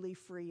be truly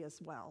free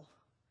as well.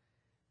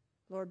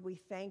 Lord, we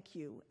thank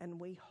you, and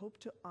we hope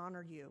to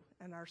honor you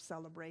in our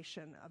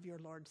celebration of your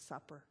Lord's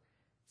Supper.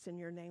 It's in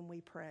your name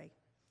we pray.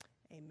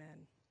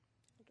 Amen.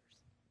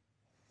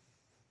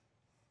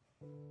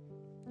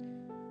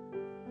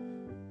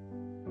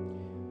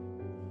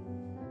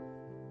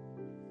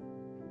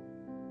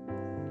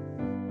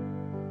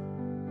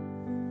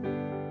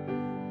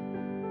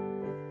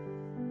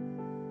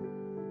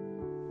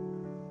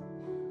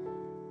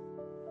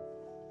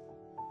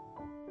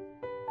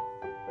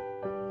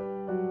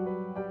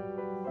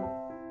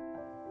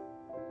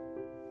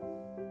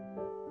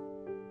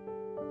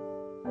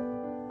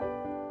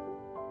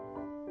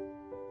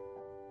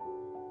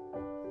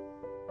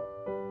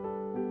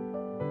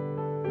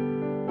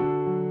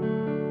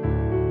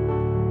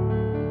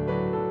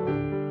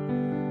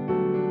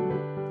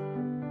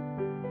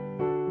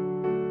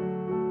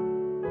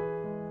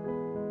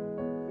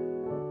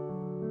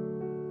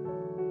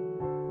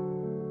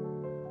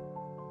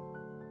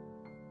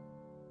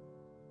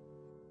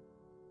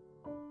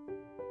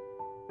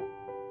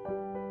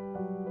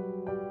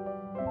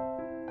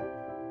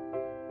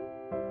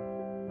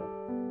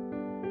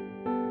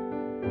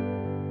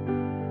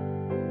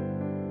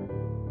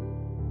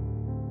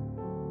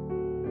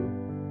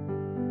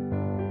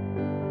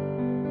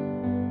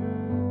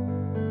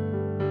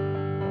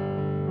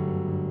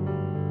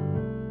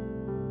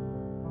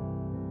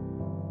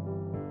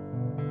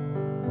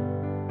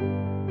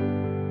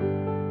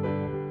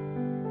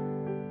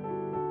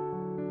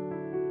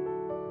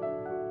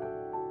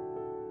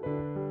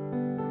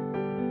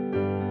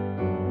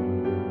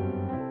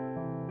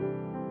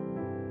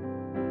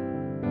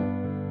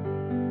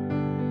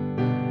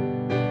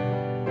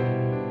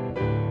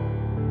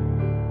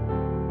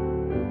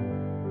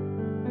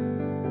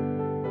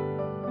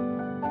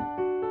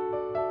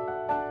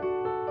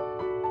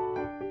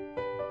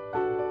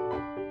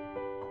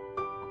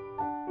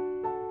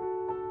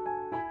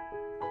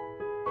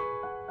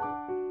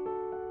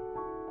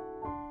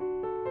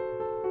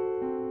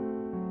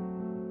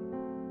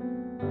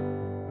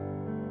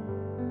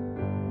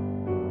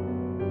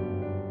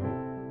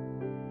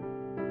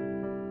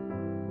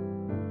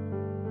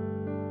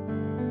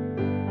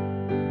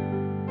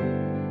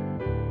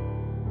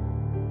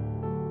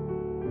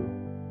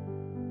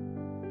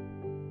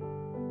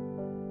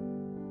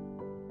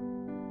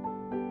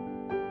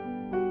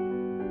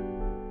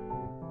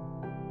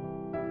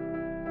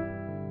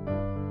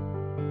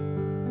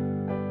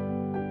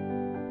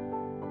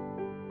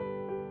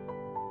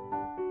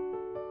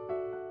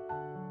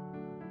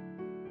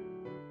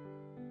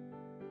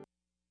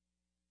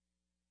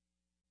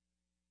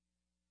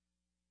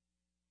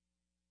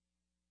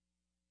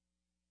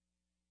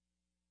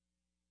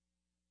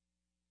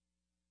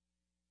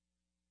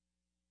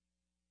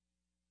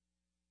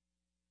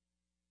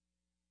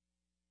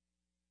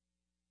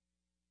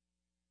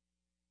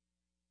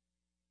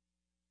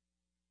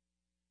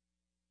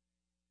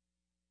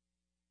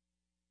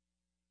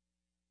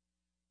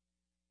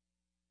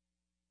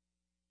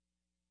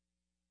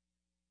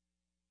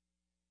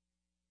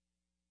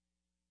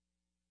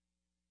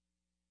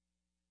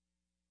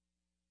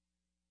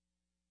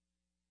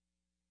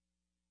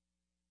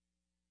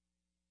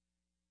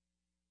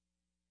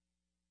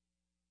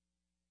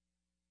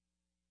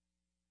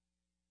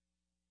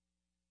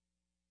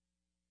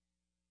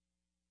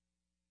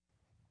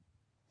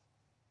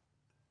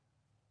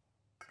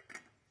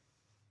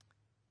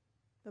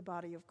 the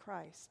body of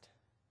Christ.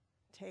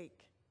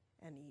 Take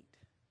and eat.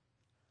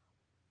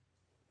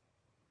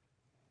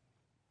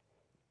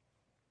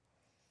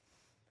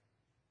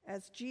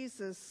 As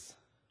Jesus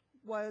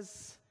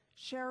was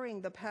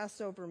sharing the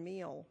Passover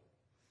meal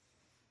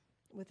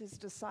with his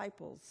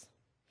disciples,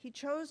 he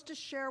chose to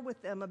share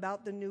with them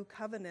about the new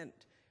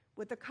covenant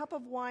with a cup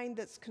of wine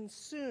that's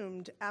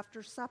consumed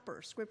after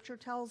supper. Scripture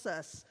tells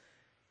us,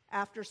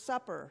 after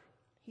supper,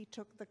 he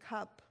took the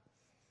cup.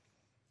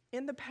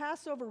 In the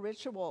Passover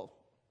ritual,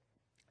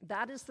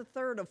 that is the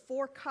third of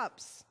 4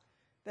 cups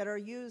that are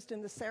used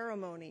in the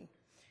ceremony.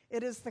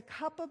 It is the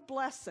cup of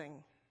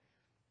blessing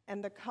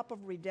and the cup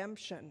of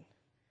redemption.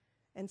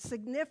 And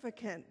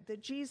significant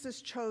that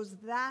Jesus chose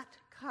that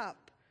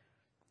cup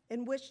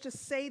in which to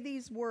say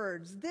these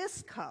words,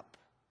 "This cup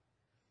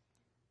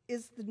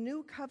is the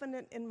new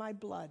covenant in my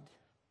blood.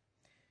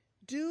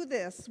 Do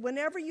this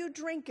whenever you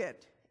drink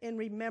it in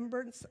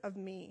remembrance of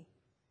me.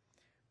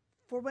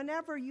 For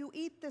whenever you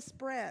eat this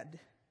bread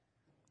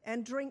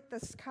and drink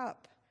this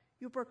cup,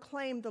 you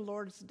proclaim the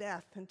Lord's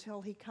death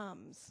until he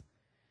comes."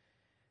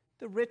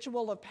 The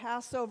ritual of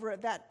Passover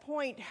at that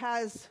point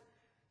has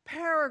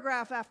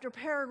paragraph after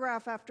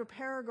paragraph after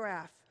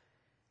paragraph,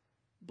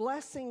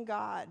 blessing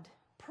God,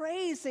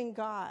 praising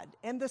God,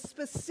 and the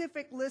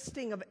specific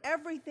listing of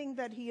everything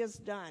that he has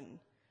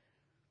done.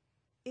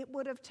 It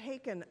would have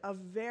taken a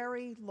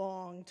very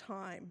long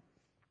time.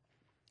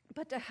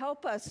 But to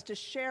help us to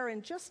share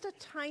in just a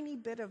tiny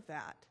bit of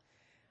that,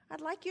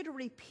 I'd like you to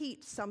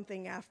repeat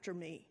something after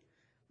me.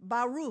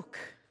 Baruch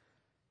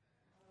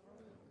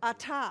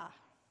atah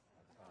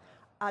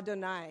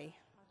Adonai.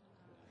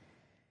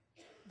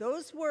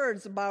 Those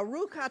words,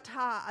 Baruch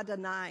atah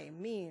Adonai,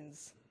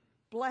 means,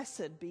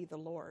 blessed be the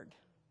Lord.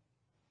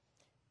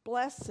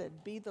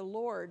 Blessed be the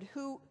Lord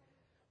who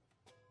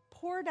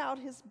poured out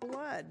his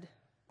blood,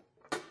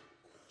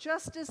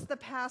 just as the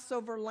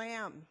Passover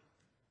lamb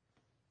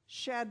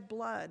shed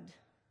blood.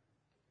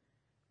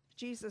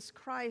 Jesus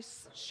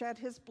Christ shed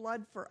his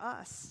blood for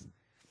us.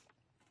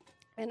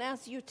 And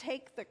as you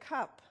take the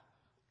cup,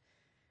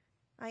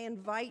 I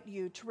invite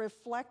you to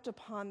reflect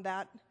upon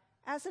that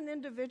as an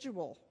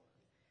individual,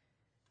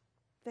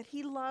 that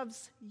he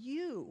loves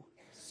you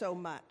so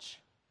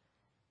much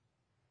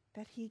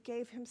that he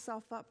gave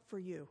himself up for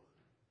you.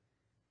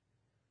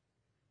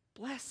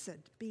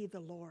 Blessed be the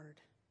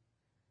Lord.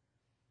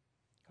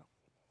 Go.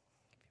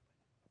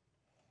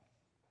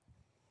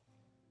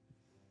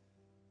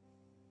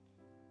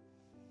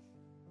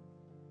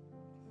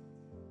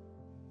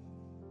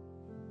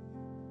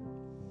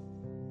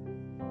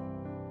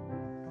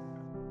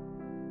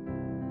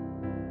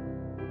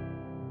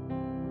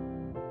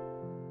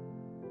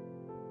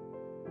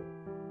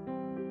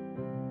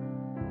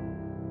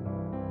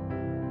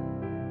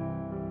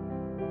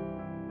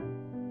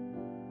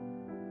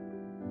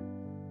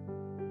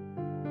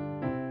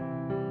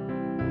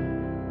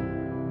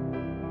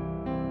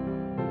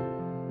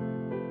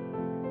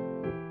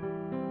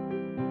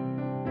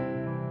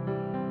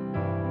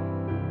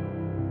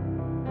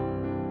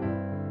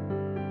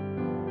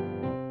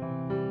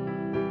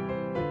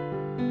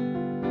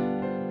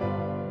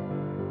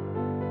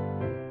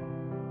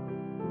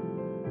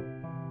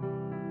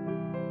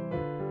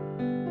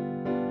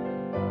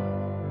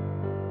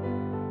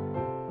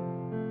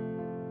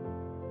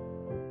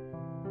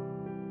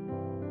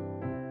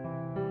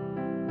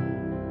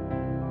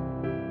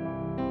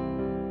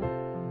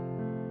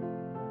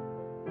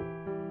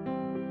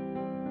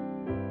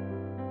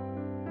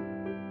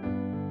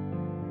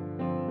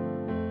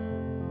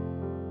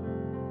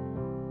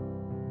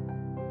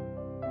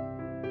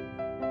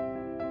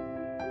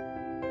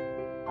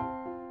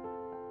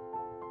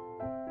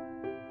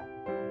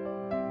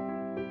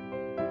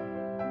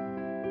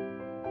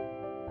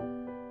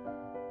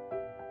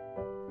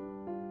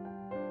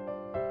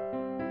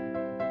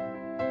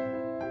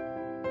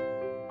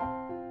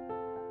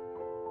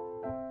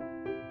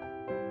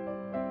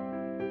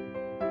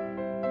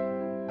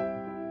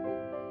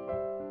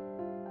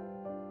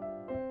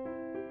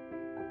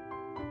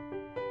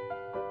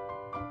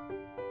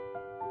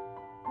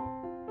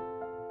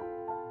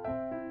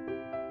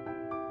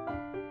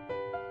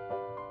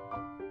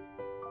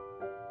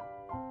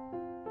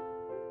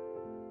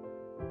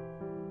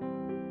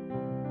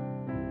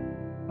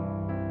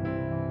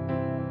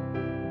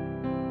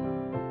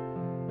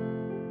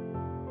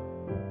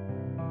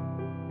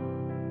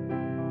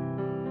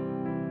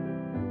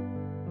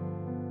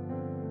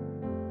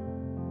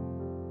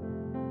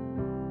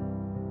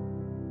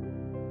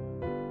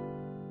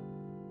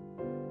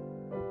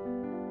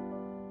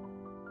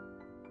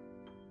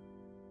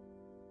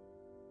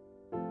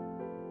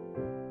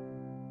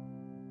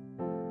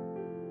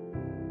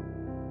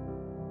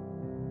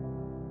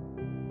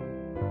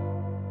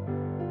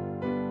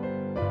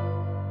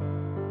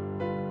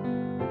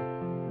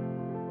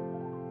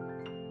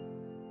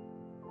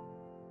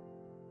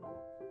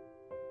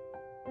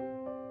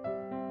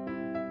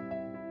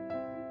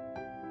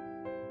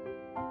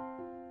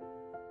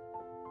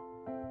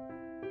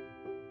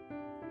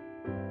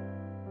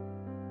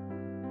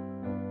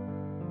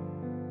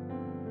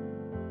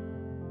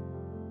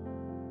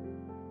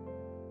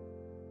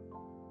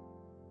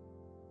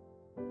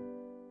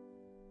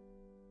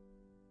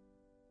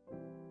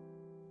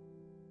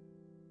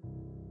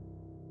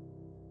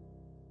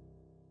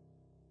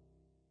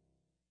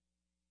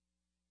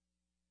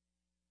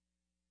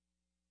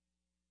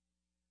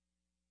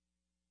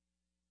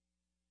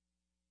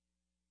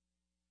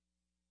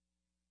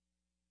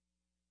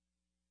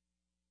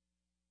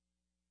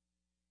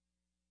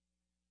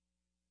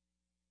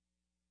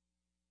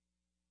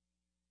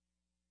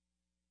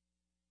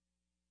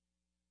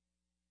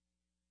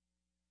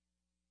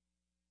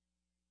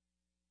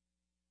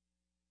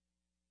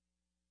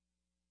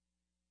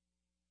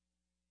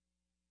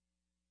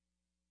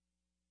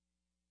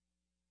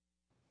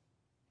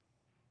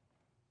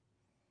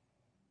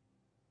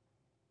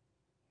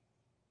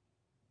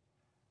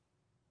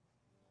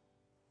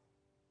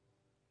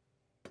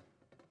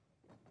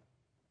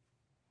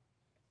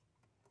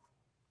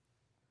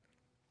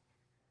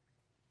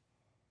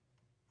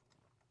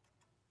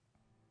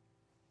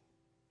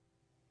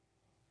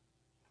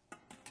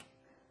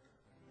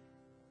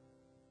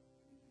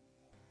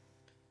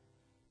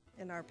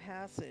 in our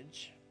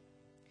passage.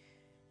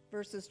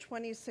 Verses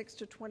 26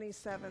 to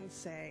 27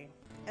 say,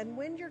 "And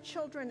when your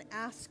children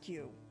ask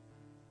you,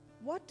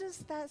 'What does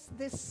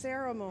this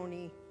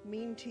ceremony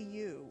mean to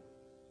you?'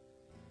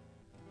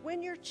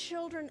 When your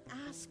children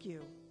ask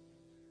you,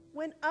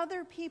 when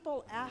other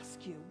people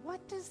ask you,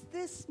 'What does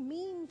this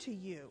mean to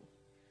you?'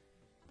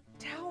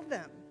 Tell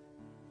them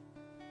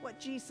what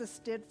Jesus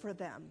did for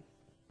them.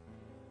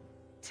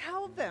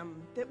 Tell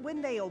them that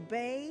when they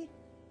obey,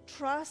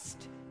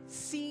 trust,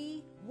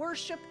 see,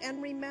 worship,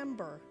 and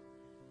remember,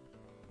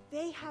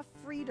 they have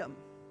freedom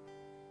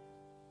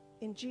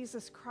in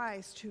Jesus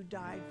Christ who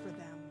died for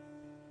them."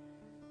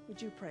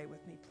 Would you pray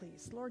with me,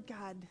 please? Lord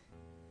God,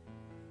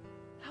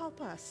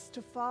 help us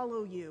to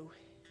follow you.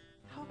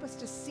 Help us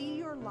to see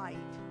your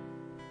light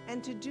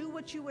and to do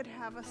what you would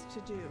have us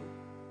to do.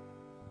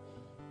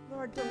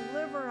 Lord,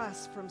 deliver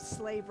us from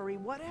slavery,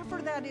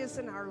 whatever that is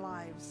in our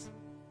lives.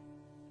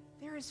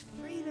 There is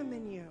freedom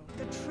in you.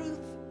 The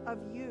truth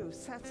of you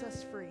sets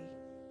us free.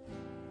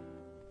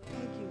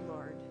 Thank you,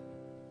 Lord.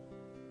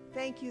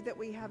 Thank you that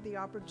we have the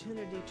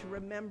opportunity to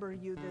remember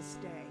you this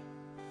day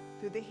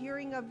through the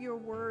hearing of your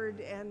word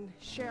and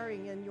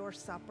sharing in your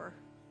supper.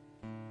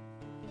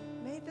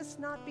 May this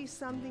not be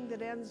something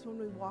that ends when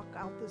we walk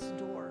out this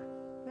door.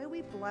 May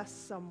we bless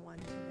someone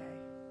today.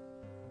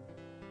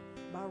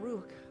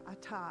 Baruch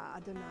atah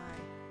Adonai.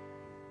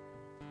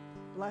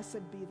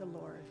 Blessed be the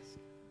Lord.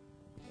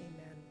 Amen.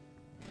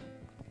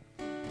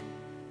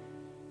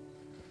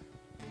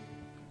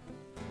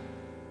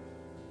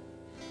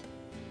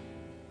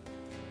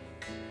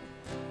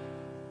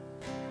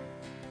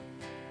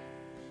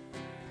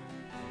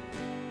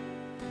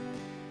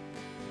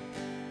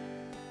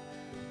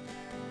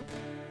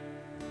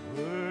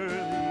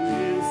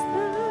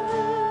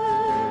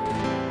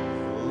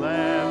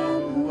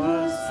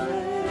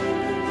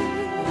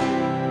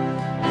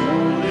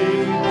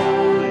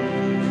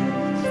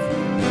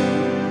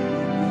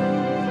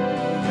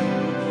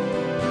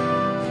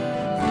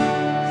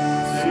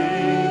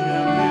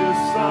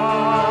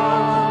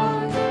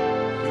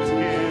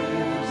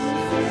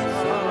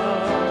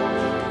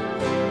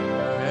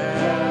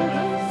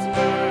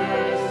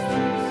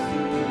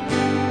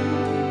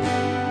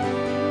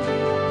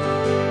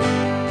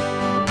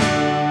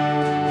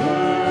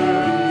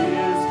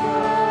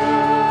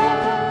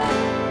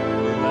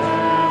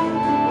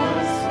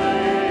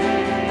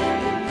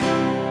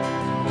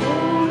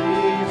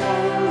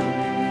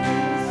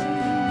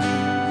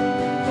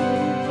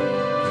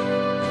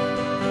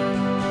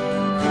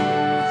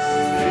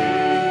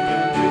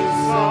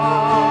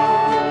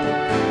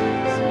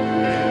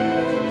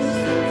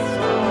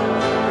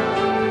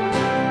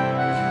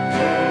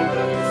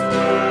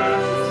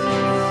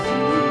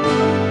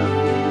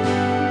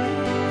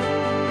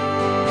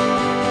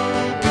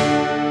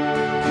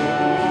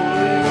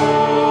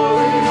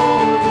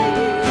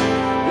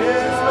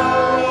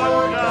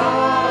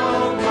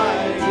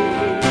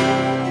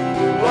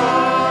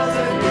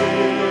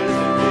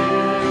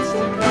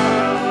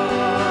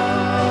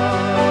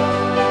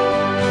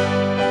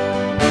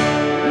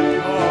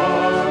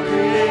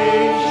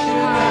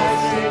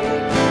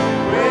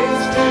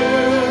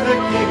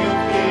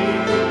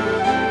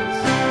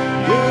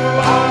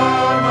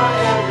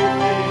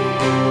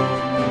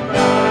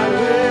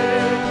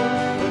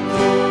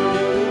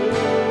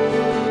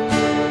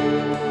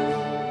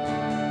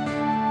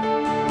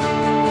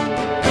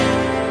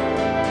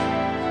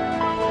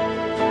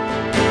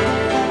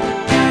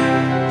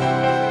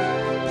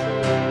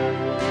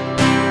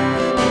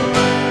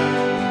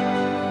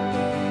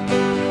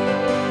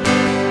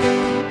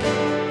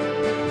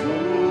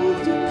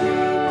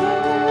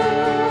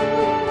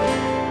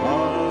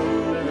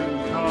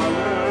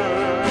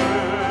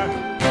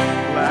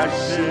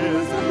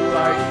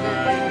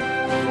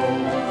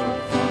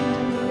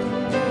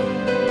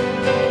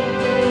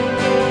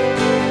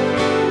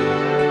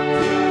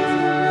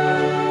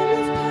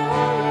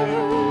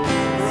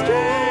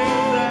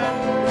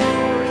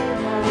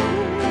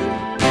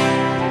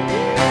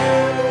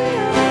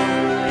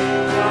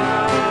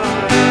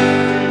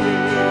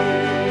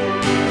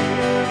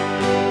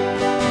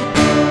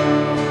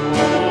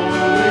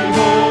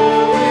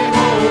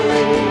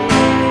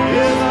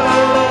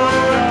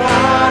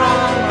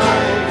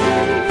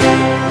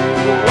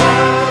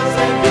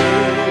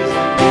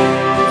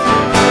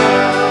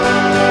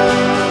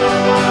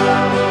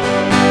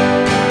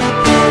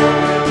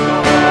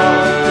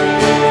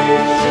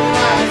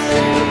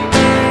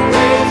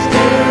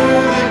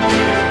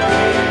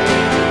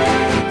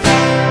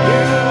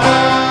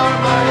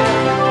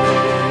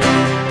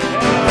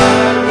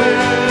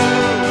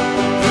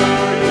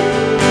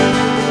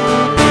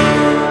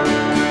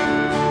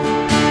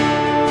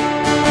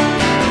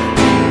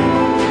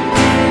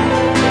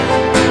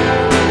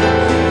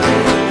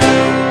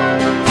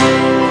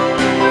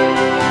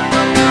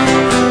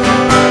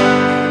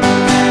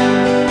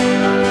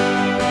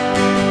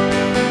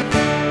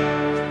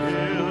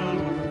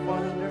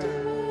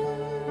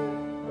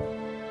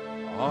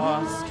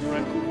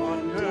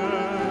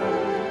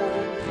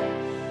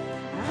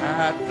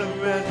 At the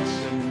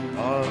mention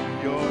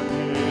of your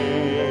name.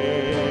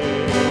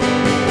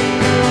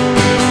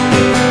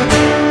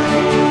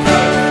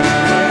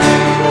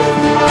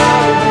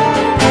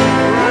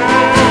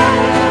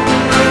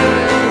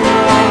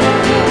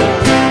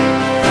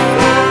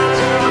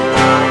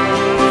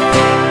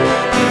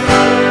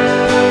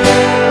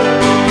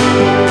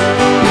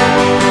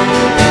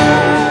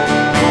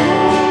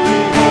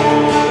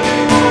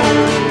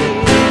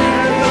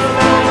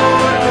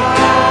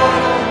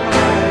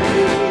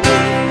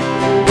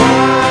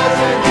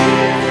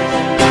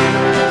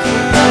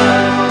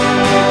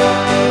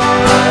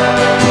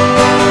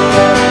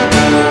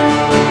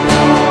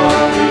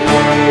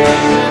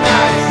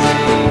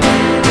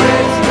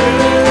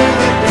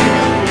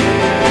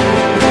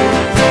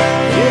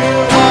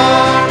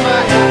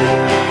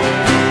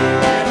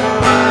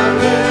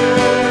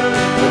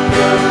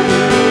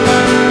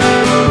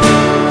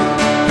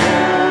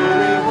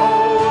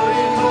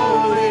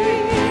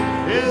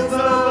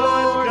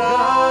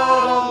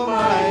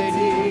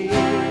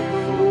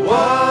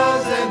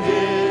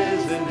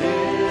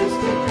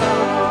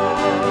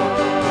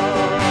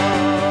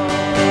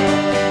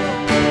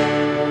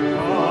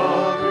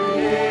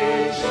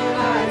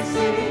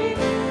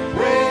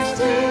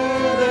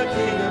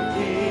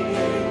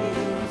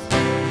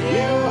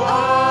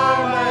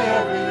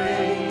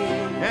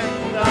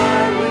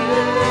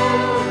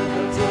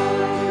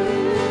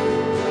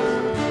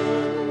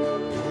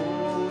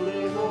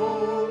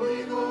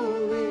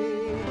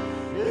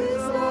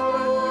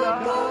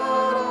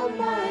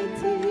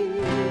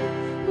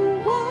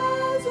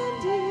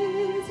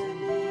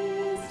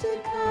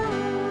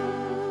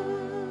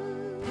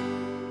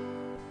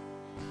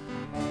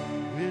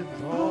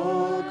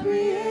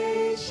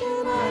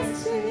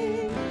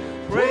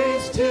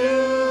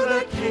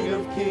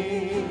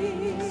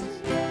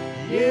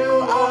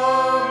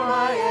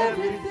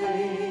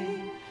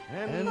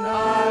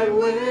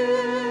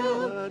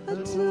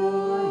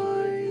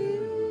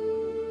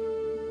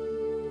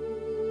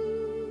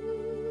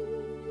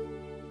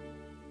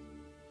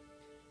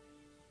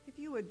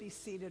 Be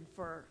seated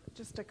for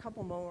just a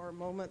couple more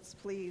moments,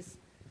 please.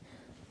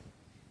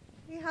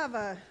 We have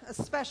a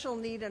special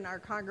need in our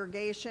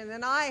congregation,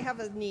 and I have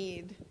a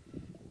need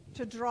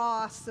to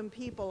draw some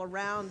people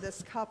around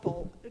this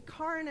couple.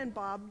 Karen and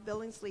Bob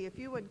Billingsley, if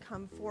you would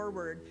come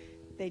forward.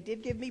 They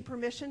did give me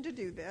permission to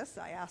do this.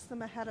 I asked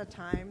them ahead of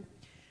time.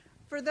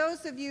 For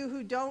those of you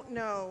who don't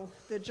know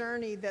the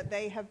journey that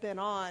they have been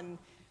on,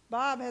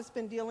 Bob has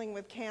been dealing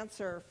with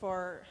cancer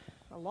for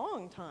a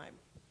long time.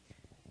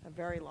 A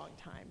very long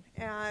time.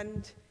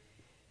 And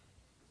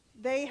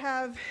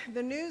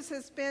the news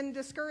has been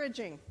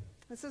discouraging.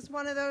 This is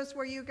one of those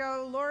where you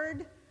go,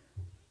 Lord,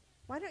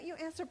 why don't you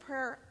answer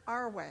prayer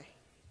our way?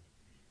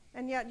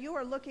 And yet you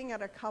are looking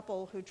at a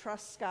couple who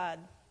trusts God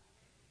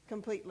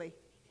completely,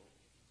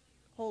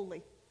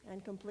 wholly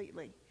and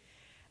completely.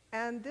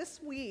 And this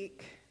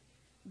week,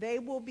 they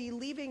will be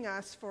leaving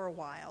us for a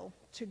while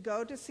to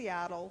go to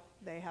Seattle.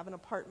 They have an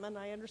apartment,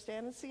 I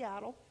understand, in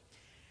Seattle.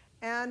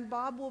 And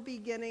Bob will be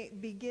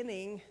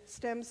beginning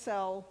stem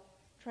cell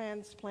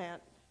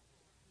transplant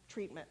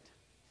treatment.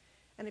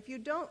 And if you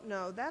don't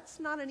know, that's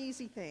not an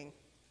easy thing.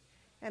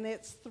 And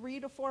it's 3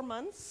 to 4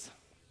 months.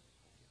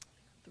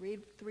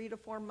 Three to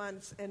 4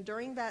 months. And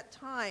during that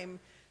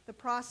time, the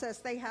process,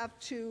 they have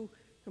to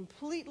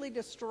completely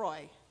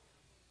destroy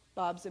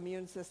Bob's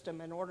immune system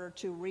in order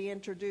to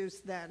reintroduce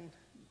then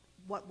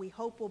what we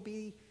hope will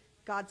be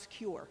God's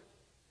cure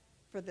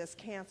for this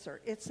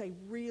cancer. It's a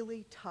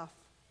really tough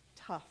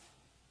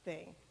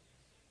thing.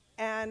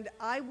 And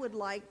I would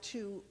like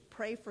to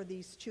pray for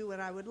these two,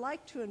 and I would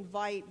like to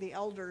invite the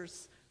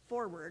elders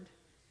forward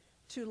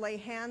to lay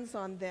hands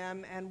on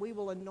them, and we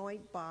will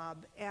anoint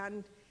Bob.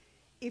 And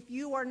if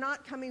you are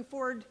not coming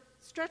forward,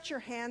 stretch your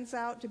hands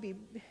out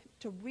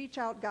to reach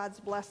out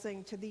God's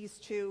blessing to these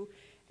two,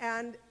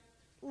 and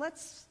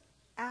let's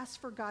ask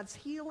for God's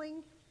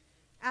healing,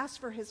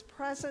 ask for his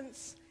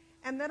presence,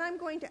 and then I'm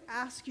going to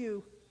ask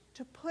you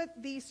to put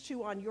these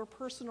two on your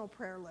personal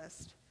prayer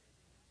list,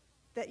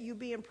 that you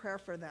be in prayer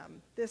for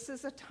them. This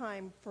is a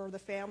time for the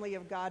family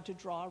of God to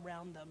draw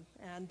around them.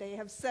 And they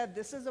have said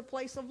this is a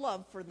place of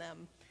love for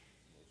them.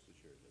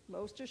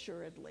 Most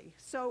assuredly.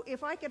 So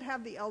if I could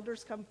have the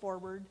elders come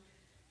forward.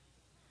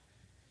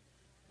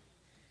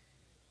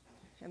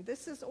 And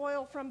this is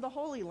oil from the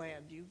Holy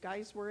Land. You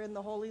guys were in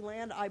the Holy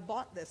Land. I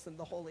bought this in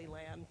the Holy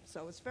Land.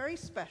 So it's very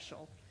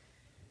special.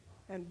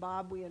 And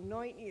Bob, we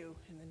anoint you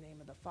in the name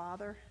of the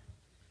Father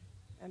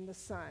and the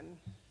Son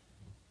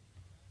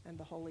and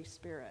the Holy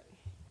Spirit.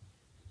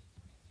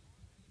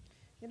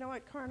 You know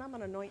what, Karen, I'm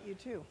going to anoint you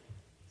too.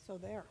 So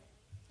there.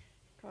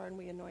 Karen,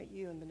 we anoint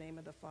you in the name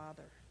of the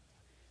Father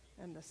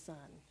and the Son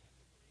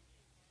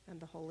and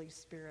the Holy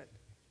Spirit.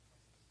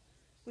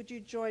 Would you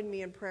join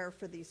me in prayer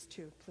for these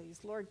two,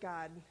 please? Lord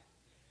God,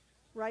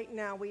 right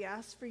now we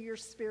ask for your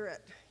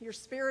spirit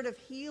of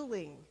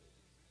healing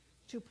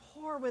to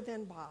pour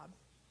within Bob.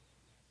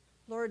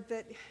 Lord,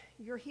 that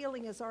your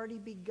healing has already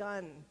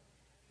begun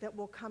that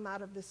will come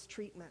out of this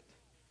treatment.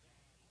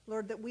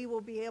 Lord, that we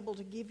will be able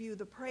to give you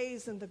the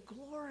praise and the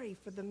glory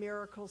for the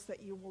miracles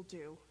that you will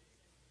do.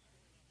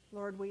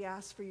 Lord, we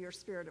ask for your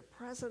spirit of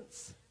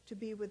presence to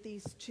be with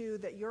these two,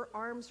 that your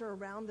arms are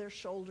around their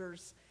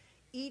shoulders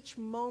each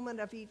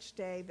moment of each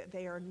day, that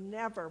they are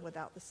never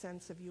without the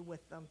sense of you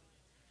with them.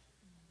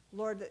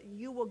 Lord, that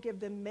you will give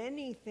them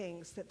many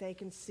things that they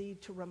can see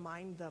to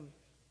remind them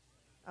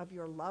of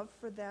your love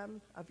for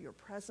them, of your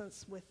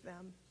presence with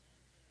them.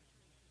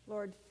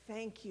 Lord,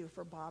 thank you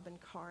for Bob and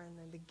Karen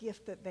and the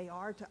gift that they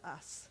are to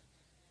us.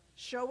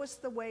 Show us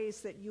the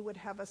ways that you would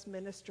have us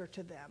minister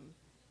to them,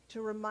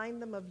 to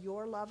remind them of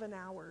your love and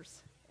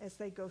ours as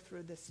they go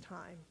through this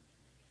time.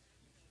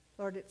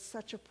 Lord, it's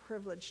such a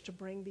privilege to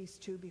bring these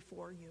two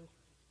before you.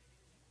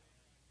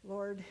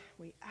 Lord,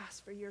 we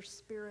ask for your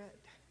spirit.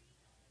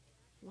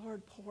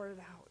 Lord, pour it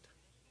out.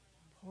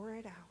 Pour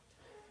it out.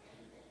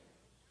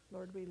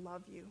 Lord, we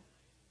love you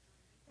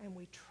and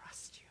we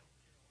trust you.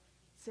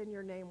 It's in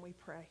your name we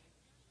pray.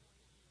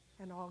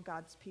 And all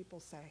God's people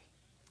say,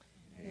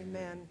 amen.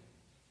 Thank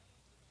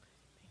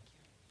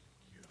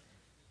you.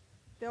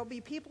 There'll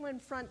be people in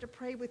front to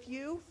pray with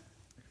you.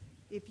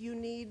 If you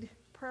need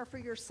prayer for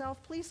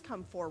yourself, please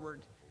come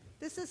forward.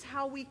 This is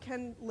how we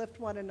can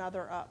lift one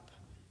another up.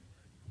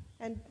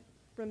 And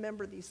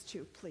remember these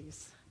two,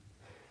 please.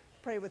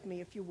 Pray with me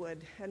if you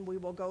would, and we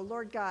will go.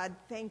 Lord God,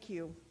 thank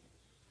you.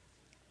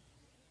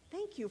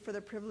 Thank you for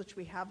the privilege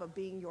we have of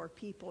being your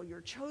people,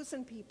 your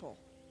chosen people.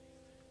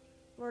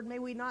 Lord, may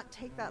we not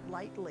take that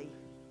lightly.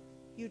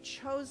 You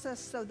chose us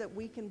so that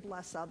we can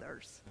bless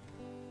others.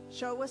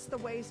 Show us the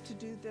ways to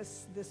do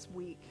this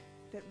week,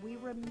 that we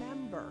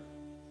remember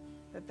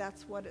that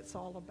that's what it's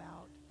all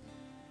about.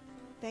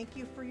 Thank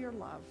you for your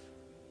love.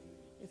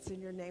 It's in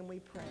your name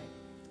we pray.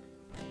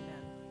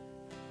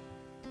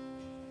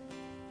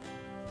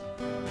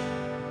 Amen.